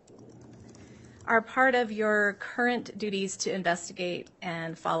 years. Are part of your current duties to investigate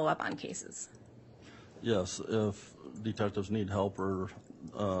and follow up on cases? Yes. If detectives need help or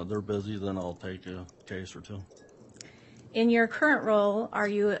they're busy, then I'll take a case or two. In your current role, are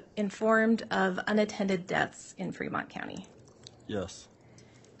you informed of unattended deaths in Fremont County? Yes.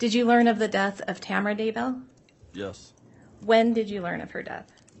 Did you learn of the death of Tamara Daybell? Yes. When did you learn of her death?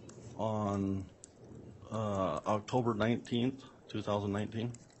 On October 19th,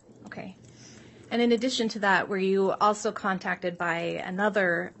 2019. Okay. And in addition to that, were you also contacted by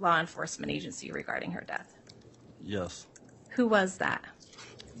another law enforcement agency regarding her death? Yes. Who was that?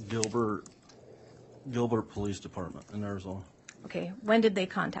 Gilbert Police Department in Arizona. Okay. When did they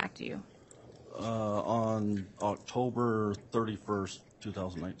contact you? On October 31st,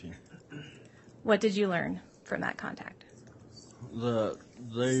 2019. What did you learn from that contact?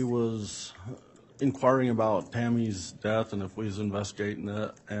 They was inquiring about Tammy's death and if we was investigating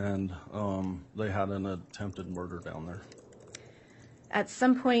it, and they had an attempted murder down there. At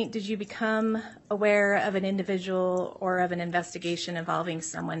some point, did you become aware of an individual or of an investigation involving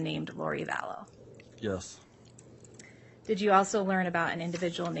someone named Lori Vallow? Yes. Did you also learn about an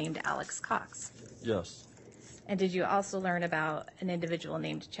individual named Alex Cox? Yes. And did you also learn about an individual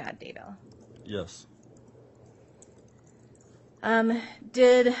named Chad Daybell? Yes.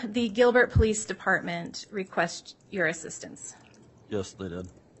 Did the Gilbert Police Department request your assistance? Yes, they did.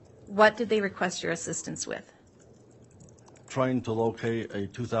 What did they request your assistance with? Trying to locate a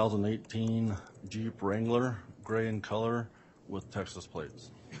 2018 Jeep Wrangler, gray in color, with Texas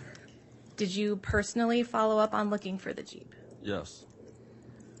plates. Did you personally follow up on looking for the Jeep? Yes.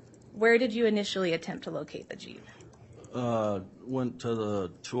 Where did you initially attempt to locate the Jeep? Went to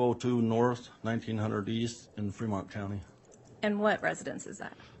the 202 North, 1900 East in Fremont County. And what residence is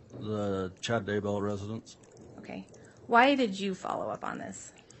that? The Chad Daybell residence. Okay. Why did you follow up on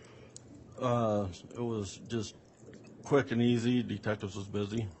this? It was just quick and easy. Detectives was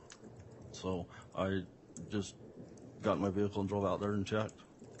busy. So I just got in my vehicle and drove out there and checked.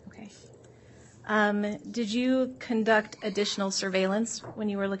 Okay. Did you conduct additional surveillance when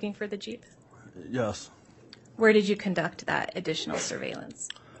you were looking for the Jeep? Yes. Where did you conduct that additional surveillance?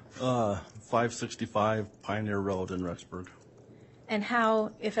 565 Pioneer Road in Rexburg. And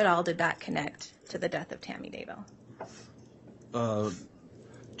how, if at all, did that connect to the death of Tammy Daybell?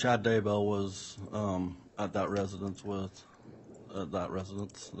 Chad Daybell was at that residence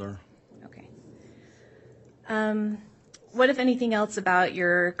there. Okay. What, if anything else, about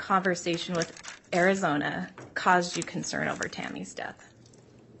your conversation with Arizona caused you concern over Tammy's death?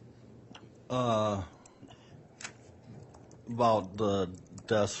 About the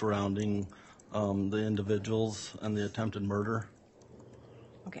death surrounding the individuals and the attempted murder.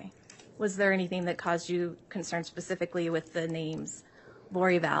 Okay. Was there anything that caused you concern specifically with the names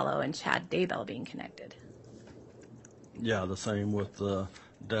Lori Vallow and Chad Daybell being connected? Yeah, the same with the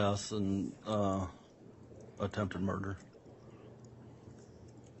deaths and attempted murder.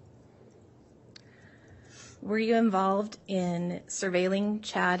 Were you involved in surveilling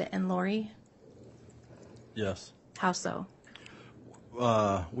Chad and Lori? Yes. How so?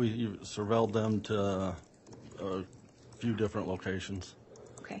 We surveilled them to a few different locations.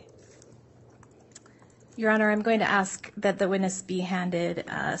 Okay. Your Honor, I'm going to ask that the witness be handed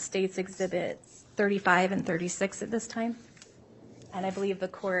States Exhibits 35 and 36 at this time. And I believe the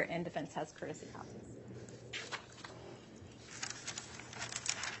court and defense has courtesy copies.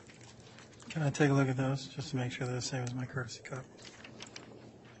 Can I take a look at those just to make sure they're the same as my courtesy copy?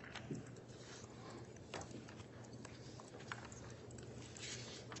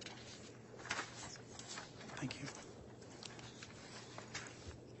 Thank you.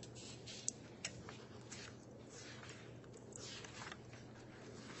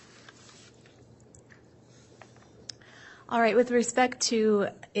 All right, with respect to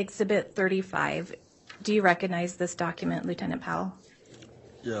Exhibit 35, do you recognize this document, Lieutenant Powell?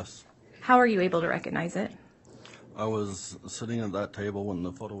 Yes. How are you able to recognize it? I was sitting at that table when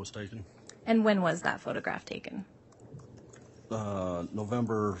the photo was taken. And when was that photograph taken?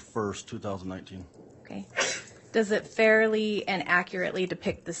 November 1st, 2019. Okay. Does it fairly and accurately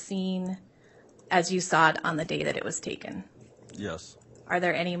depict the scene as you saw it on the day that it was taken? Yes. Are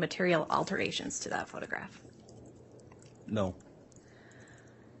there any material alterations to that photograph? No.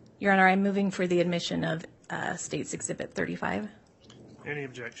 Your Honor, I'm moving for the admission of States Exhibit 35. Any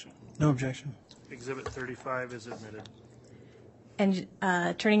objection? No objection. Exhibit 35 is admitted. And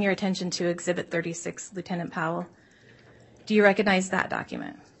turning your attention to Exhibit 36, Lieutenant Powell, do you recognize that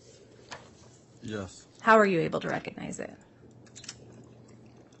document? Yes. How are you able to recognize it?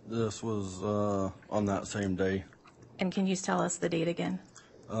 This was on that same day. And can you tell us the date again?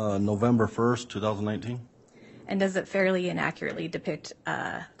 November 1st, 2019. And does it fairly and accurately depict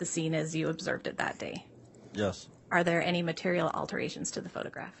the scene as you observed it that day? Yes. Are there any material alterations to the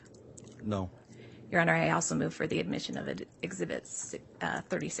photograph? No. Your Honor, I also move for the admission of Exhibit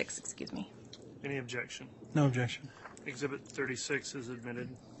 36, excuse me. Any objection? No objection. Exhibit 36 is admitted.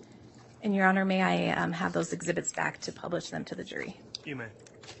 And Your Honor, may I have those exhibits back to publish them to the jury? You may.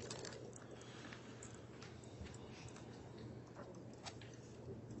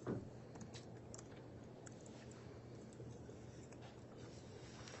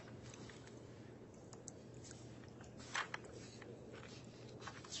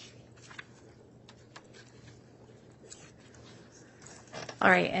 All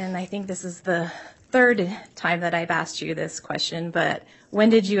right, and I think this is the third time that I've asked you this question, but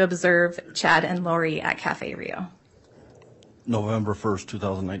when did you observe Chad and Lori at Cafe Rio? November 1st,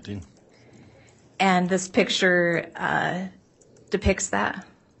 2019. And this picture depicts that?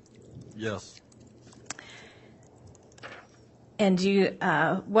 Yes. And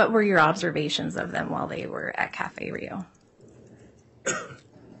what were your observations of them while they were at Cafe Rio?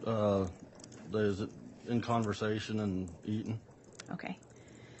 There's in conversation and eating. Okay.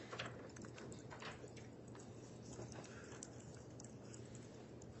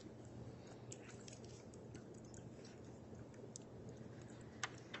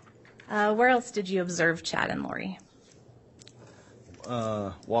 Where else did you observe Chad and Lori?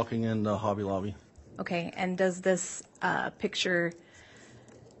 Walking in the Hobby Lobby. Okay, and does this picture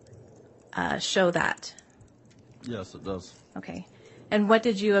show that? Yes, it does. Okay. And what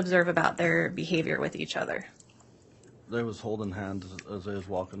did you observe about their behavior with each other? They was holding hands as they was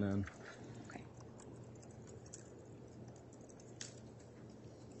walking in. Okay.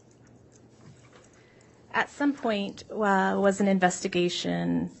 At some point, was an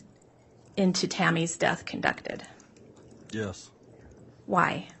investigation into Tammy's death conducted? Yes.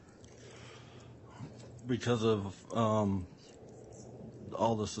 Why? Because of all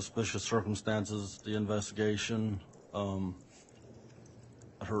the suspicious circumstances, the investigation, her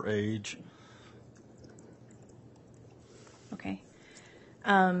age. Okay.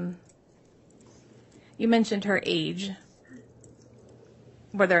 You mentioned her age.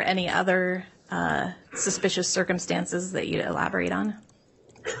 Were there any other suspicious circumstances that you'd elaborate on?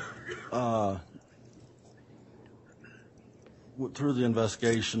 Through the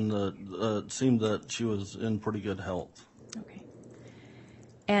investigation, it seemed that she was in pretty good health. Okay.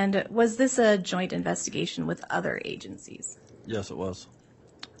 And was this a joint investigation with other agencies? Yes, it was.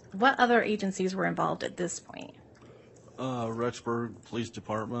 What other agencies were involved at this point? Rexburg Police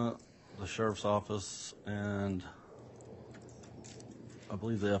Department, the Sheriff's Office, and I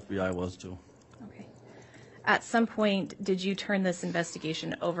believe the FBI was too. Okay. At some point, did you turn this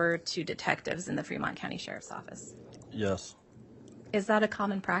investigation over to detectives in the Fremont County Sheriff's Office? Yes. Is that a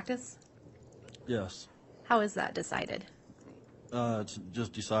common practice? Yes. How is that decided? It's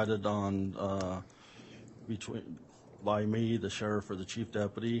just decided on by me, the sheriff, or the chief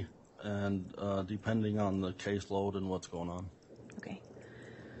deputy, and depending on the caseload and what's going on. Okay.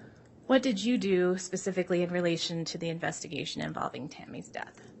 What did you do specifically in relation to the investigation involving Tammy's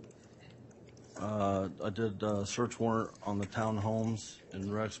death? I did a search warrant on the townhomes in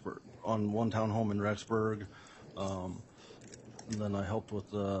Rexburg, on one townhome in Rexburg. And then I helped with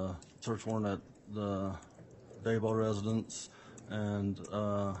the search warrant at the Daybell residence and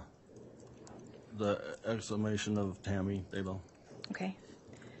the exhumation of Tammy Daybell. Okay.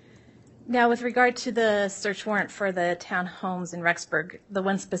 Now, with regard to the search warrant for the townhomes in Rexburg, the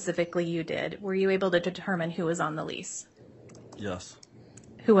one specifically you did, were you able to determine who was on the lease? Yes.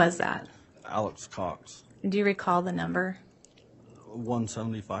 Who was that? Alex Cox. Do you recall the number?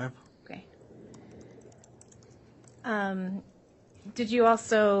 175. Okay. Did you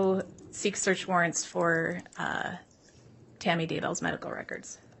also seek search warrants for Tammy Daybell's medical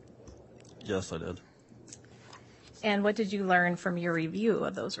records? Yes, I did. And what did you learn from your review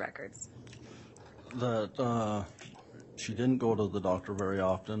of those records? That she didn't go to the doctor very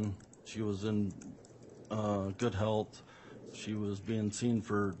often. She was in good health. She was being seen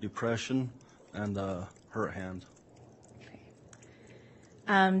for depression and hurt hand.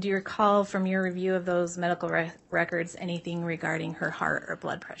 Do you recall from your review of those medical records anything regarding her heart or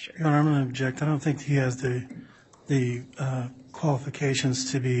blood pressure? Your Honor, I'm going to object. I don't think he has the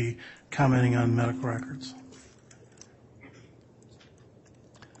qualifications to be commenting on medical records.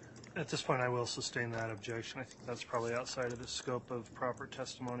 At this point, I will sustain that objection. I think that's probably outside of the scope of proper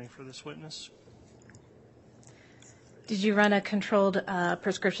testimony for this witness. Did you run a controlled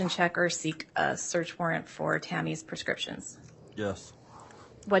prescription check or seek a search warrant for Tammy's prescriptions? Yes.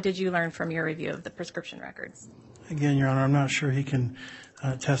 What did you learn from your review of the prescription records? Again, Your Honor, I'm not sure he can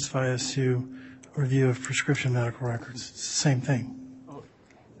testify as to a review of prescription medical records. It's the same thing. Well,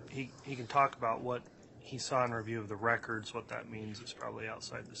 he can talk about what he saw in review of the records. What that means is probably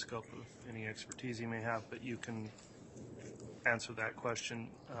outside the scope of any expertise he may have, but you can answer that question,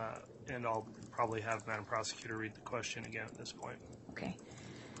 and I'll probably have Madam Prosecutor read the question again at this point. Okay.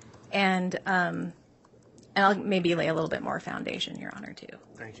 And I'll maybe lay a little bit more foundation, Your Honor, too.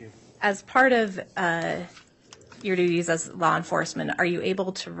 Thank you. As part of your duties as law enforcement, are you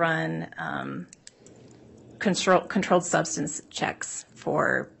able to run controlled substance checks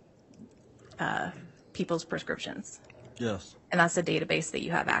for people's prescriptions? Yes. And that's a database that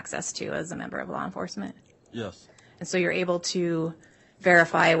you have access to as a member of law enforcement? Yes. And so you're able to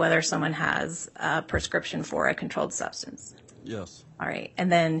verify whether someone has a prescription for a controlled substance? Yes. All right.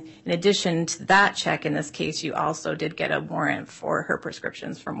 And then in addition to that check, in this case, you also did get a warrant for her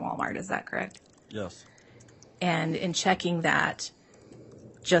prescriptions from Walmart. Is that correct? Yes. And in checking that,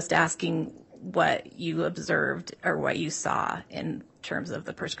 just asking what you observed or what you saw in terms of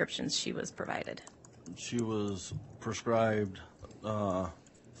the prescriptions she was provided. She was prescribed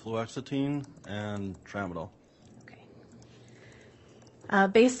fluoxetine and tramadol. Okay.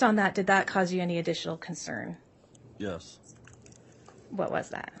 Based on that, did that cause you any additional concern? Yes. What was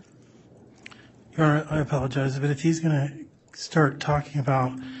that? Your Honor, I apologize, but if he's going to start talking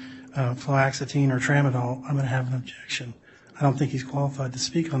about fluoxetine or tramadol, I'm going to have an objection. I don't think he's qualified to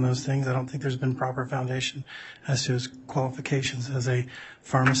speak on those things. I don't think there's been proper foundation as to his qualifications as a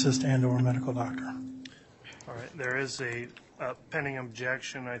pharmacist and or medical doctor. All right. There is a pending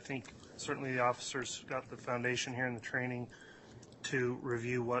objection. I think certainly the officers got the foundation here in the training to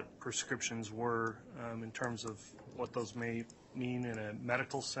review what prescriptions were in terms of what those may mean in a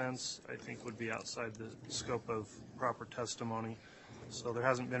medical sense. I think would be outside the scope of proper testimony. So there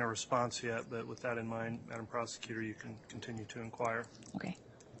hasn't been a response yet, but with that in mind, Madam Prosecutor, you can continue to inquire. Okay.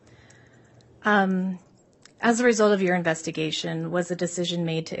 As a result of your investigation, was a decision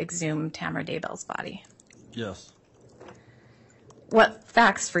made to exhume Tamara Daybell's body? Yes. What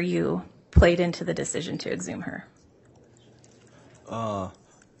facts for you played into the decision to exhume her?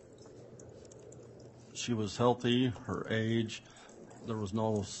 She was healthy, her age. There was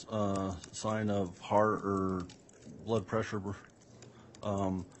no sign of heart or blood pressure.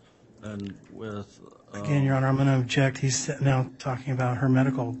 And with... Again, Your Honor, I'm going to object. He's now talking about her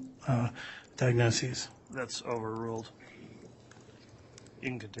medical diagnoses. That's overruled. You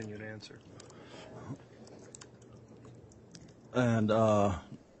can continue to answer. And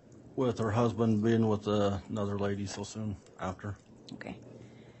with her husband being with another lady so soon after. Okay.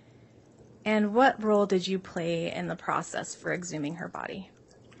 And what role did you play in the process for exhuming her body?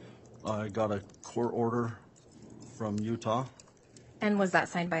 I got a court order from Utah. And was that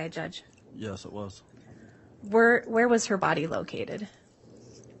signed by a judge? Yes, it was. Where was her body located?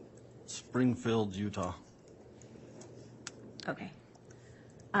 Springfield, Utah. Okay.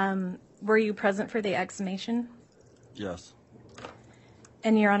 Were you present for the exhumation? Yes.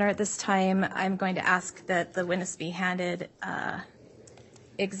 And, Your Honor, at this time, I'm going to ask that the witness be handed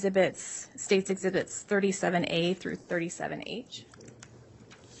States Exhibits 37A through 37H.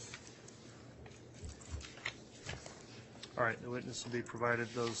 All right, the witness will be provided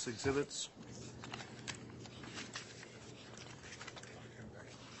those exhibits.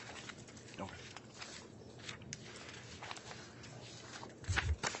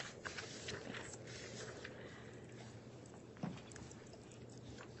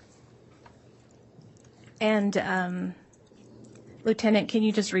 And, Lieutenant, can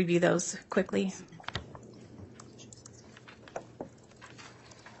you just review those quickly?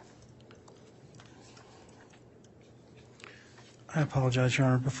 I apologize, Your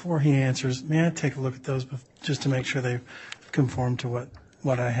Honor. Before he answers, may I take a look at those just to make sure they conform to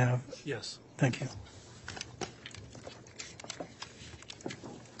what I have? Yes. Thank you.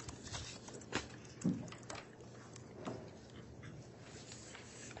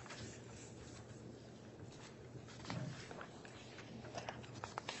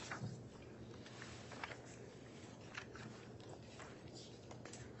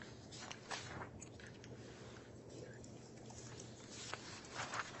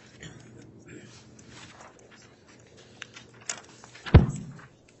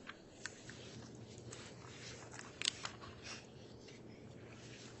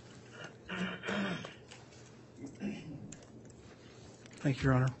 Thank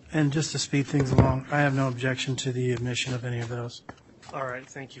you, Your Honor. And just to speed things along, I have no objection to the admission of any of those. All right,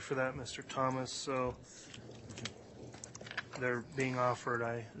 thank you for that, Mr. Thomas. So they're being offered,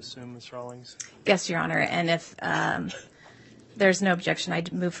 I assume, Ms. Rawlings? Yes, Your Honor. And if there's no objection,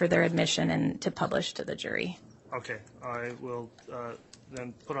 I'd move for their admission and to publish to the jury. Okay, I will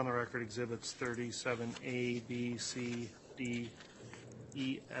then put on the record exhibits 37A, B, C, D,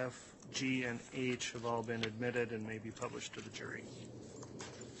 E, F, G, and H have all been admitted and may be published to the jury.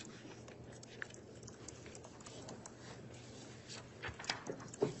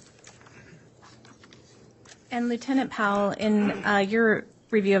 And Lieutenant Powell, in your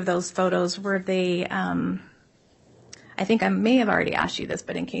review of those photos, were they, I think I may have already asked you this,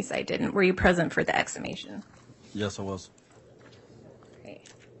 but in case I didn't, were you present for the exhumation? Yes, I was. Okay.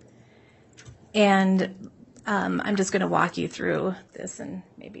 And I'm just going to walk you through this, and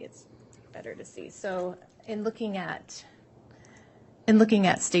maybe it's better to see. So in looking at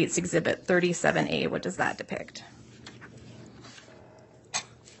State's Exhibit 37A, what does that depict?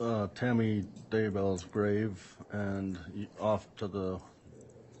 Tammy Daybell's grave, and off to the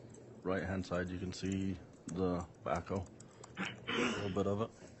right-hand side you can see the backhoe, a little bit of it.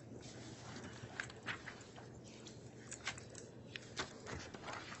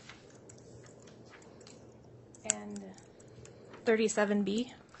 And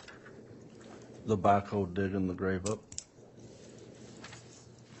 37B? The backhoe digging the grave up.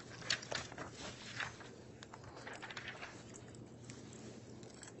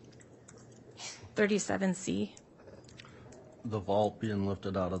 $37C? The vault being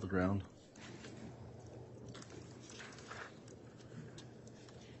lifted out of the ground.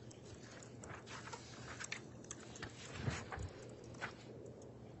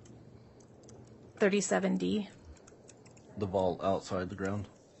 $37D? The vault outside the ground.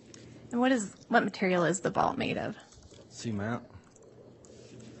 And what material is the vault made of? Cement.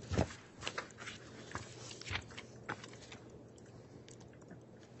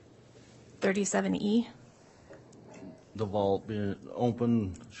 $37E? The vault being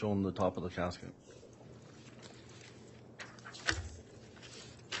open, showing the top of the casket.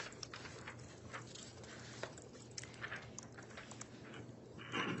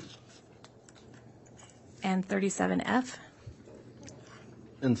 And 37F?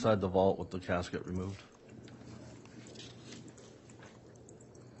 Inside the vault with the casket removed.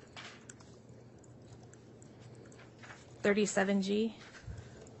 $37G?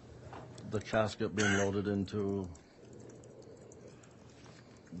 The casket being loaded into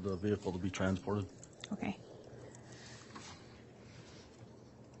the vehicle to be transported. Okay.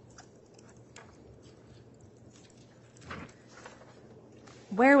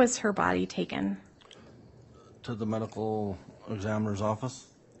 Where was her body taken? To the medical examiner's office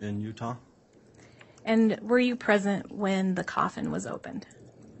in Utah. And were you present when the coffin was opened?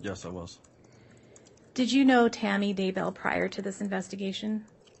 Yes, I was. Did you know Tammy Daybell prior to this investigation?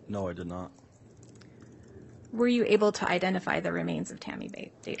 No, I did not. Were you able to identify the remains of Tammy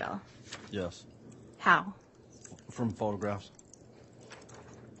Daybell? Yes. How? From photographs.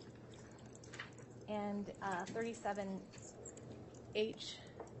 And 37H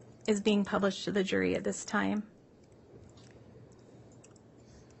is being published to the jury at this time.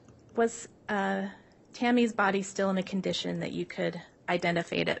 Was Tammy's body still in a condition that you could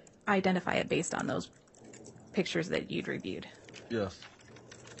identify it based on those pictures that you'd reviewed? Yes.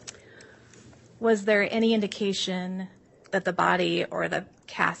 Was there any indication that the body or the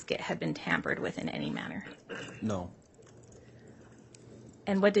casket had been tampered with in any manner? No.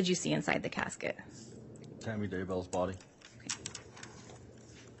 And what did you see inside the casket? Tammy Daybell's body.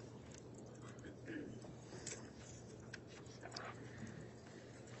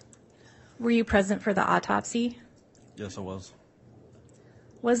 Were you present for the autopsy? Yes, I was.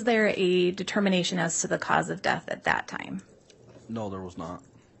 Was there a determination as to the cause of death at that time? No, there was not.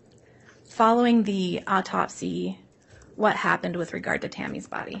 Following the autopsy, what happened with regard to Tammy's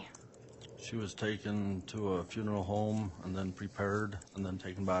body? She was taken to a funeral home and then prepared and then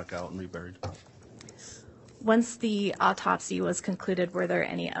taken back out and reburied. Once the autopsy was concluded, were there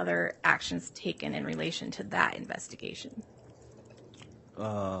any other actions taken in relation to that investigation?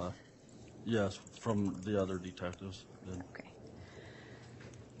 Yes, from the other detectives. Okay.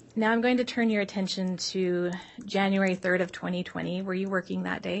 Now I'm going to turn your attention to January 3rd of 2020. Were you working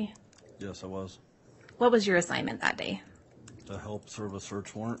that day? Yes, I was. What was your assignment that day? To help serve a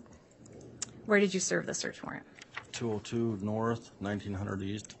search warrant. Where did you serve the search warrant? 202 North, 1900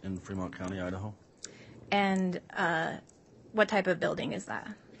 East in Fremont County, Idaho. And what type of building is that?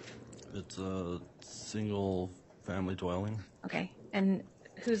 It's a single family dwelling. Okay. And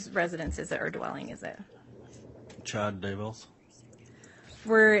whose residence is it or dwelling is it? Chad Daybell's.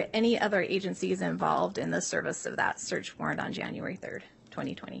 Were any other agencies involved in the service of that search warrant on January 3rd,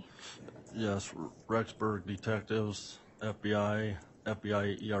 2020? Yes, Rexburg detectives, FBI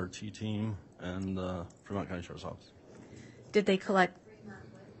ERT team, and the Fremont County Sheriff's Office. Did they collect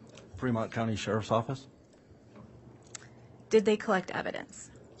Fremont County Sheriff's Office? Did they collect evidence?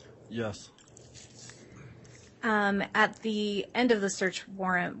 Yes. At the end of the search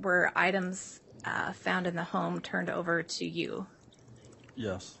warrant, were items found in the home turned over to you?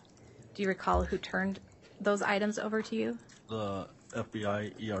 Yes. Do you recall who turned those items over to you? The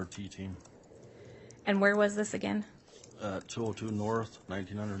FBI ERT team And where was this again? at 202 North,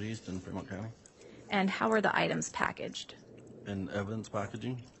 1900 East in Fremont County. And how were the items packaged? In evidence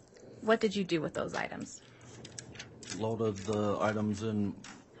packaging. What did you do with those items? Loaded the items in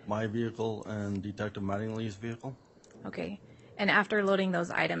my vehicle and Detective Mattingly's vehicle. Okay. And after loading those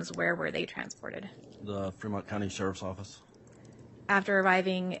items, where were they transported? The Fremont County Sheriff's Office. After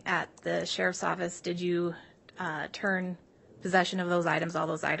arriving at the sheriff's office, did you turn possession of those items, all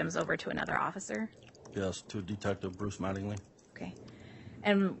those items, over to another officer? Yes, to Detective Bruce Mattingly. Okay.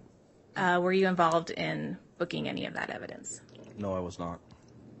 And were you involved in booking any of that evidence? No, I was not.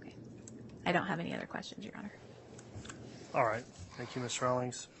 Okay. I don't have any other questions, Your Honor. All right. Thank you, Ms.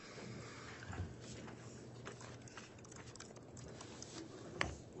 Rawlings.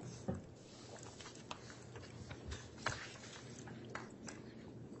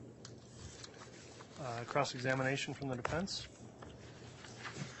 Cross-examination from the defense.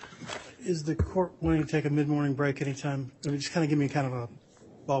 Is the court wanting to take a mid-morning break anytime? I mean, just kind of give me kind of a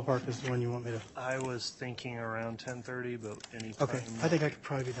ballpark as to when you want me to. I was thinking around 10:30, but any time. Okay, I think I could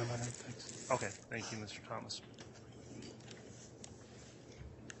probably be done by then. Thanks. Okay, thank you, Mr. Thomas.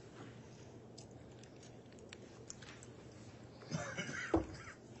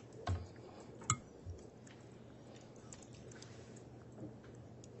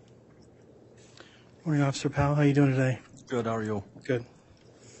 Morning, Officer Powell. How you doing today? Good, how are you? Good.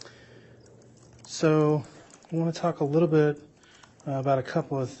 So I want to talk a little bit about a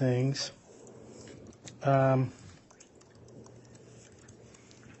couple of things.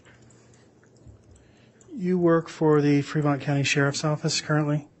 You work for the Fremont County Sheriff's Office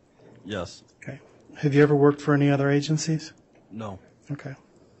currently? Yes. Okay. Have you ever worked for any other agencies? No. Okay.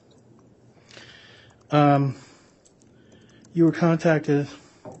 You were contacted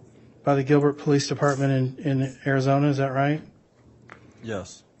by the Gilbert Police Department in Arizona, is that right?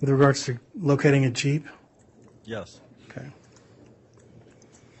 Yes. With regards to locating a Jeep? Yes. Okay.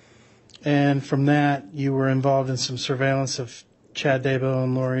 And from that, you were involved in some surveillance of Chad Daybell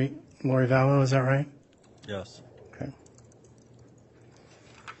and Lori Vallow, is that right? Yes. Okay.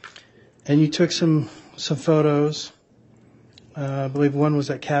 And you took some photos. I believe one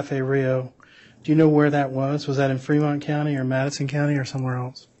was at Cafe Rio. Do you know where that was? Was that in Fremont County or Madison County or somewhere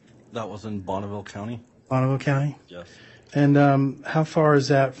else? That was in Bonneville County. Bonneville County? Yes. And how far is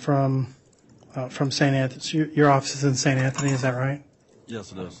that from St. Anthony? So your office is in St. Anthony, is that right?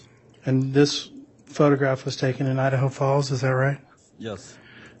 Yes, it is. And this photograph was taken in Idaho Falls, is that right? Yes.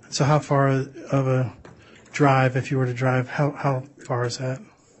 So how far of a drive, if you were to drive, how far is that?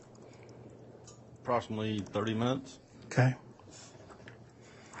 Approximately 30 minutes. Okay.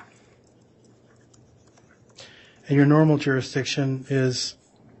 And your normal jurisdiction is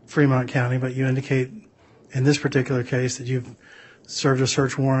Fremont County, but you indicate in this particular case that you've served a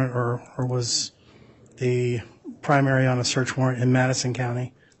search warrant or was the primary on a search warrant in Madison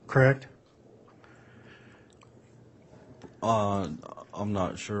County, correct? I'm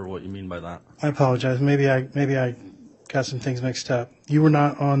not sure what you mean by that. I apologize. Maybe I got some things mixed up. You were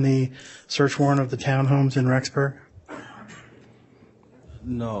not on the search warrant of the townhomes in Rexburg?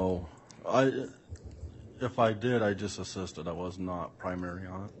 No. If I did, I just assisted. I was not primary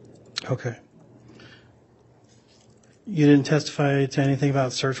on it. Okay. You didn't testify to anything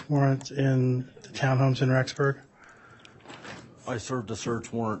about search warrants in the townhomes in Rexburg? I served a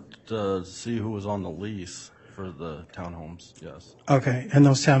search warrant to see who was on the lease for the townhomes, yes. Okay. And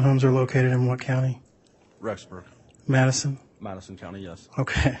those townhomes are located in what county? Rexburg. Madison? Madison County, yes.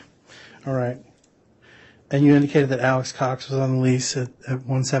 Okay. All right. And you indicated that Alex Cox was on the lease at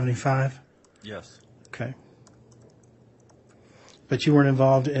 175? Yes. Okay. But you weren't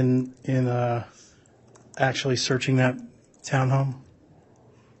involved in actually searching that townhome?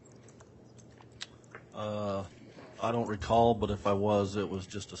 I don't recall, but if I was, it was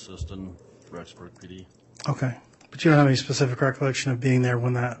just assisting Rexburg PD. Okay. But you don't have any specific recollection of being there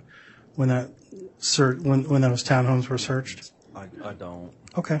when those townhomes were searched? I don't.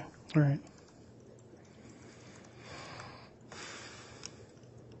 Okay. All right.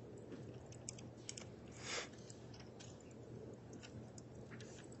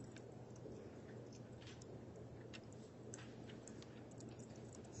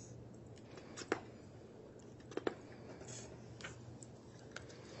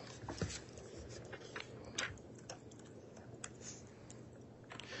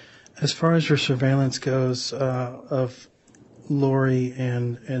 As far as your surveillance goes of Lori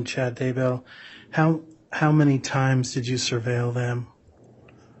and Chad Daybell, how how many times did you surveil them?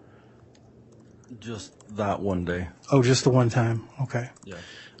 Just that one day. Oh, just the one time. Okay. Yeah.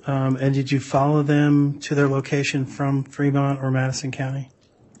 And did you follow them to their location from Fremont or Madison County?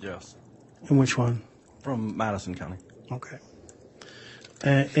 Yes. And which one? From Madison County. Okay.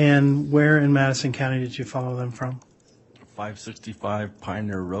 And where in Madison County did you follow them from? 565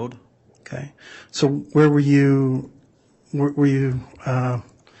 Pioneer Road. Okay. So where were you? Were you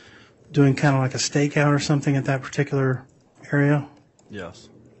doing kind of like a stakeout or something at that particular area? Yes.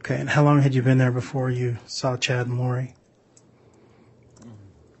 Okay. And how long had you been there before you saw Chad and Lori?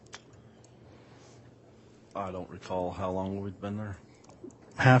 I don't recall how long we'd been there.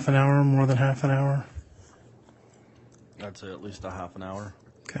 Half an hour, more than half an hour? I'd say at least a half an hour.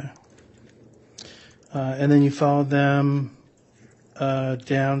 Okay. And then you followed them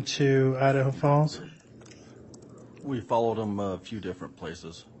down to Idaho Falls? We followed them a few different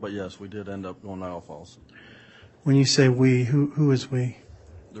places, but yes, we did end up going to Idaho Falls. When you say we, who is we?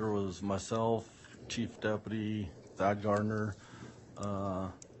 There was myself, Chief Deputy Thad Gardner,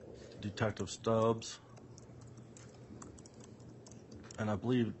 Detective Stubbs, and I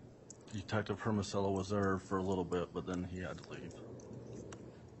believe Detective Hermosillo was there for a little bit, but then he had to leave.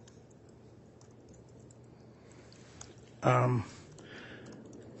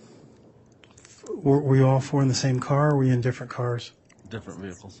 Were you all four in the same car, or were you in different cars? Different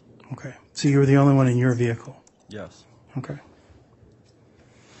vehicles. Okay. So you were the only one in your vehicle? Yes. Okay.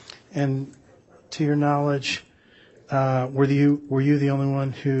 And to your knowledge, were you the only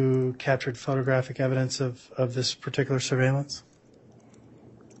one who captured photographic evidence of this particular surveillance?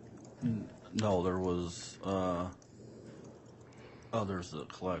 No, there was others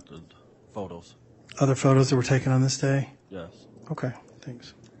that collected photos. Other photos that were taken on this day? Yes. Okay,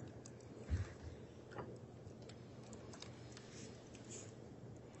 thanks.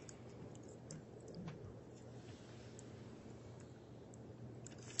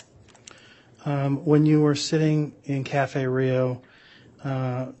 When you were sitting in Cafe Rio,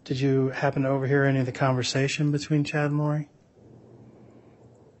 did you happen to overhear any of the conversation between Chad and Lori?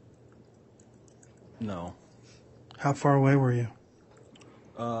 No. How far away were you?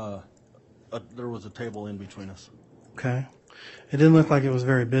 There was a table in between us. Okay. It didn't look like it was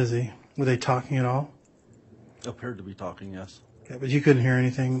very busy. Were they talking at all? Appeared to be talking, yes. Okay, but you couldn't hear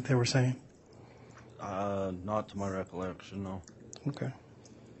anything they were saying? Not to my recollection, no. Okay.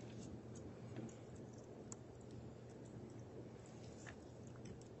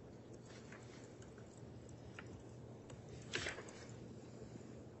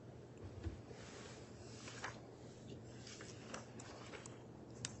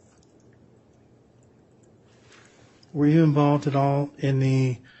 Were you involved at all in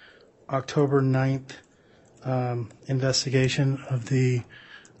the October 9th investigation of the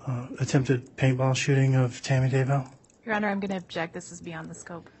attempted paintball shooting of Tammy Daybell? Your Honor, I'm going to object. This is beyond the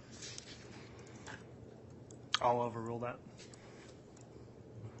scope. I'll overrule that.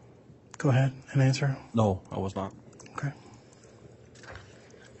 Go ahead and answer. No, I was not. Okay.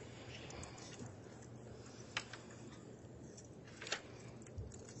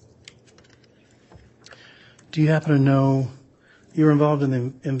 Do you happen to know, you were involved in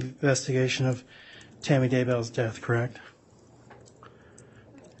the investigation of Tammy Daybell's death, correct?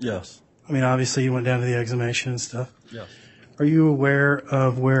 Yes. I mean, obviously you went down to the exhumation and stuff. Yes. Are you aware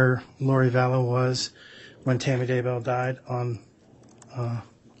of where Lori Vallow was when Tammy Daybell died on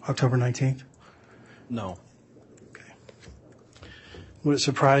October 19th? No. Okay. Would it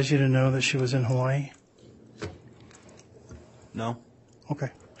surprise you to know that she was in Hawaii? No. Okay.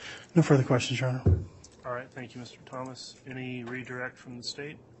 No further questions, Your Honor. All right, thank you, Mr. Thomas. Any redirect from the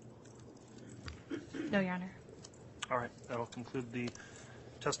state? No, Your Honor. All right, that'll conclude the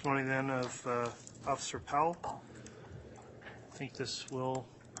testimony then of Officer Powell. I think this will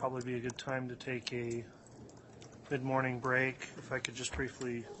probably be a good time to take a mid-morning break. If I could just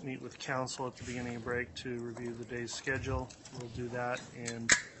briefly meet with counsel at the beginning of break to review the day's schedule, we'll do that,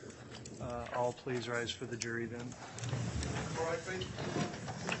 and all please rise for the jury then. All right, thank you.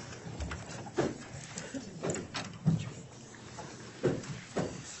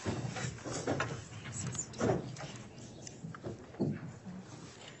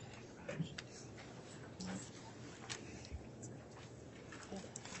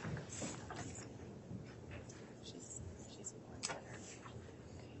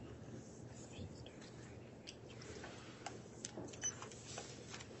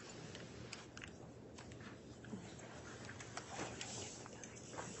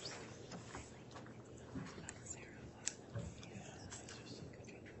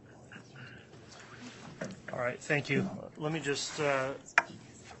 All right, thank you. Let me just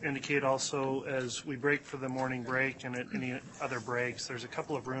indicate also, as we break for the morning break and at any other breaks, there's a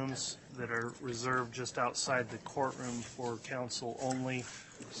couple of rooms that are reserved just outside the courtroom for counsel only.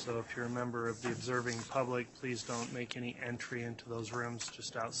 So if you're a member of the observing public, please don't make any entry into those rooms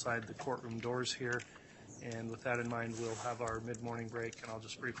just outside the courtroom doors here. And with that in mind, we'll have our mid-morning break, and I'll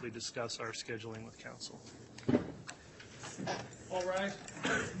just briefly discuss our scheduling with counsel. All rise.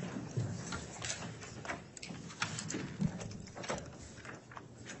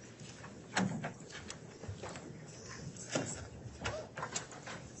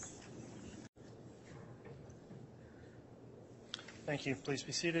 Thank you. Please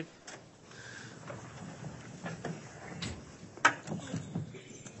be seated. All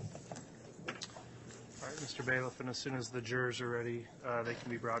right, Mr. Bailiff, and as soon as the jurors are ready, they can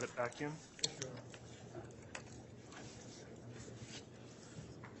be brought back in.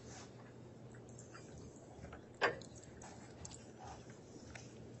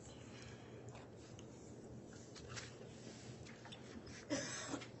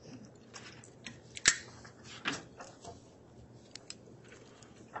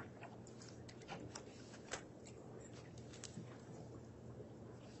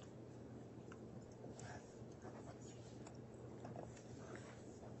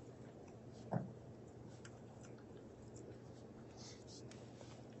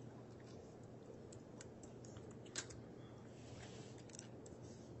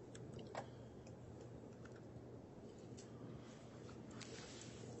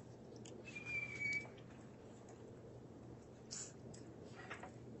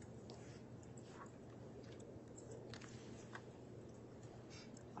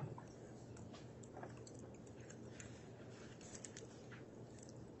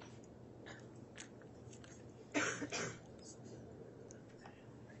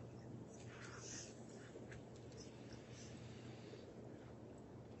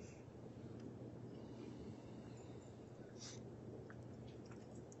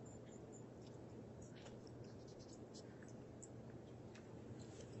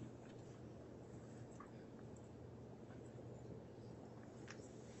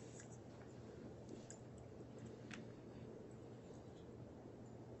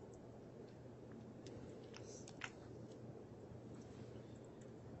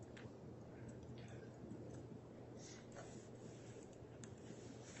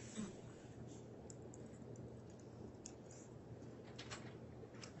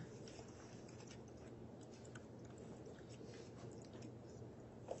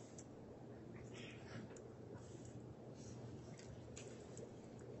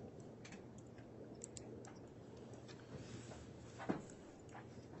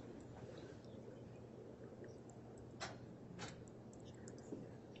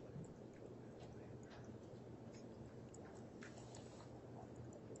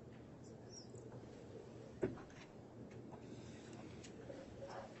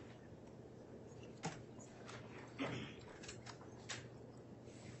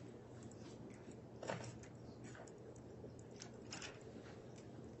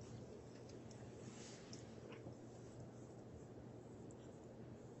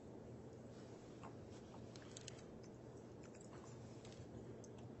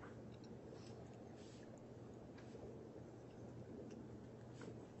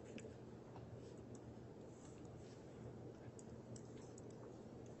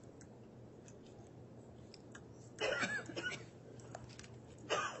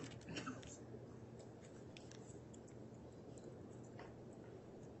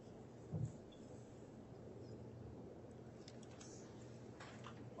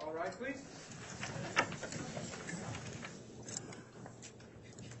 All rise, please.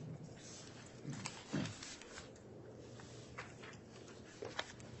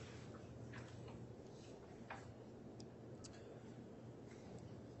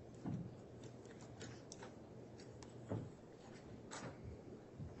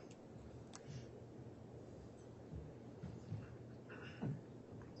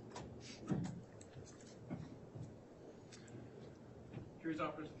 Jury's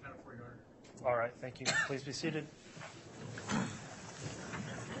office accounted for, Your Honor. All right, thank you. Please be seated.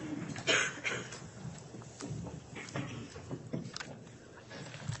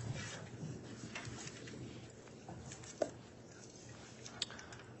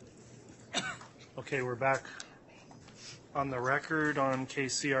 Okay, we're back on the record on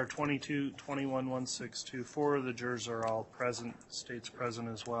KCR 22-21-1624. The jurors are all present, state's present,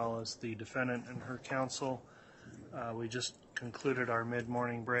 as well as the defendant and her counsel. We just concluded our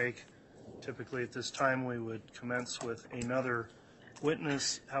mid-morning break. Typically at this time we would commence with another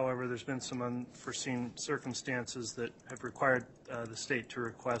witness. However, there's been some unforeseen circumstances that have required the state to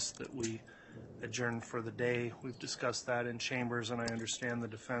request that we adjourn for the day. We've discussed that in chambers, and I understand the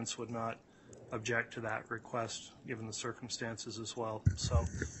defense would not object to that request given the circumstances as well. So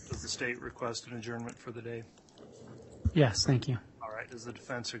does the state request an adjournment for the day? Yes, thank you. All right. Does the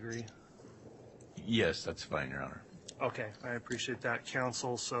defense agree? Yes, that's fine, Your Honor. Okay. I appreciate that,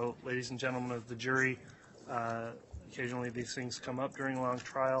 counsel. So, ladies and gentlemen of the jury, occasionally these things come up during a long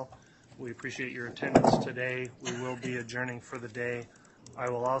trial. We appreciate your attendance today. We will be adjourning for the day. I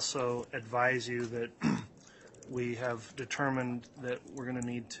will also advise you that we have determined that we're going to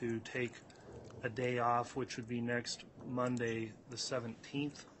need to take a day off, which would be next Monday, the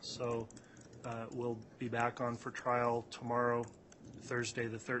 17th. So we'll be back on for trial tomorrow, Thursday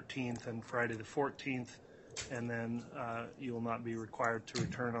the 13th, and Friday the 14th. And then you will not be required to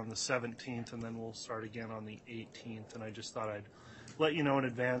return on the 17th, and then we'll start again on the 18th. And I just thought I'd let you know in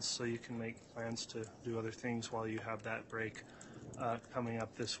advance so you can make plans to do other things while you have that break coming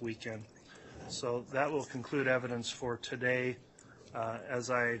up this weekend. So that will conclude evidence for today. As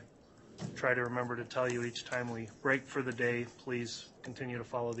I try to remember to tell you each time we break for the day, please continue to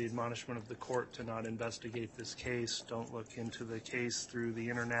follow the admonishment of the court to not investigate this case. Don't look into the case through the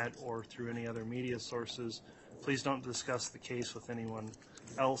internet or through any other media sources. Please don't discuss the case with anyone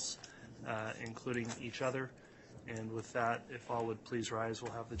else, including each other. And with that, if all would please rise,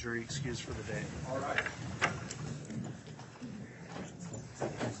 we'll have the jury excused for the day. All right.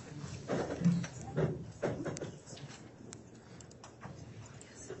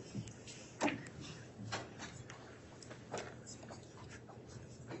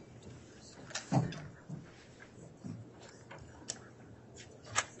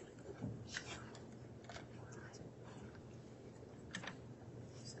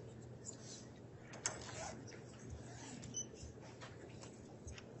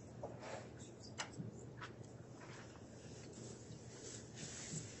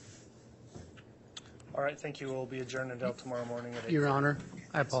 All right, thank you. We'll be adjourned until tomorrow morning at 8. Your Honor,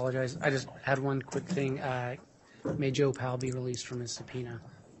 I apologize. I just had one quick thing. May Joe Powell be released from his subpoena?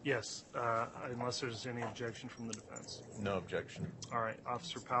 Yes, unless there's any objection from the defense. No objection. All right,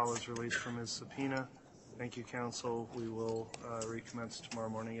 Officer Powell is released from his subpoena. Thank you, counsel. We will recommence tomorrow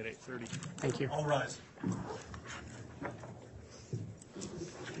morning at 8:30. Thank you. All rise.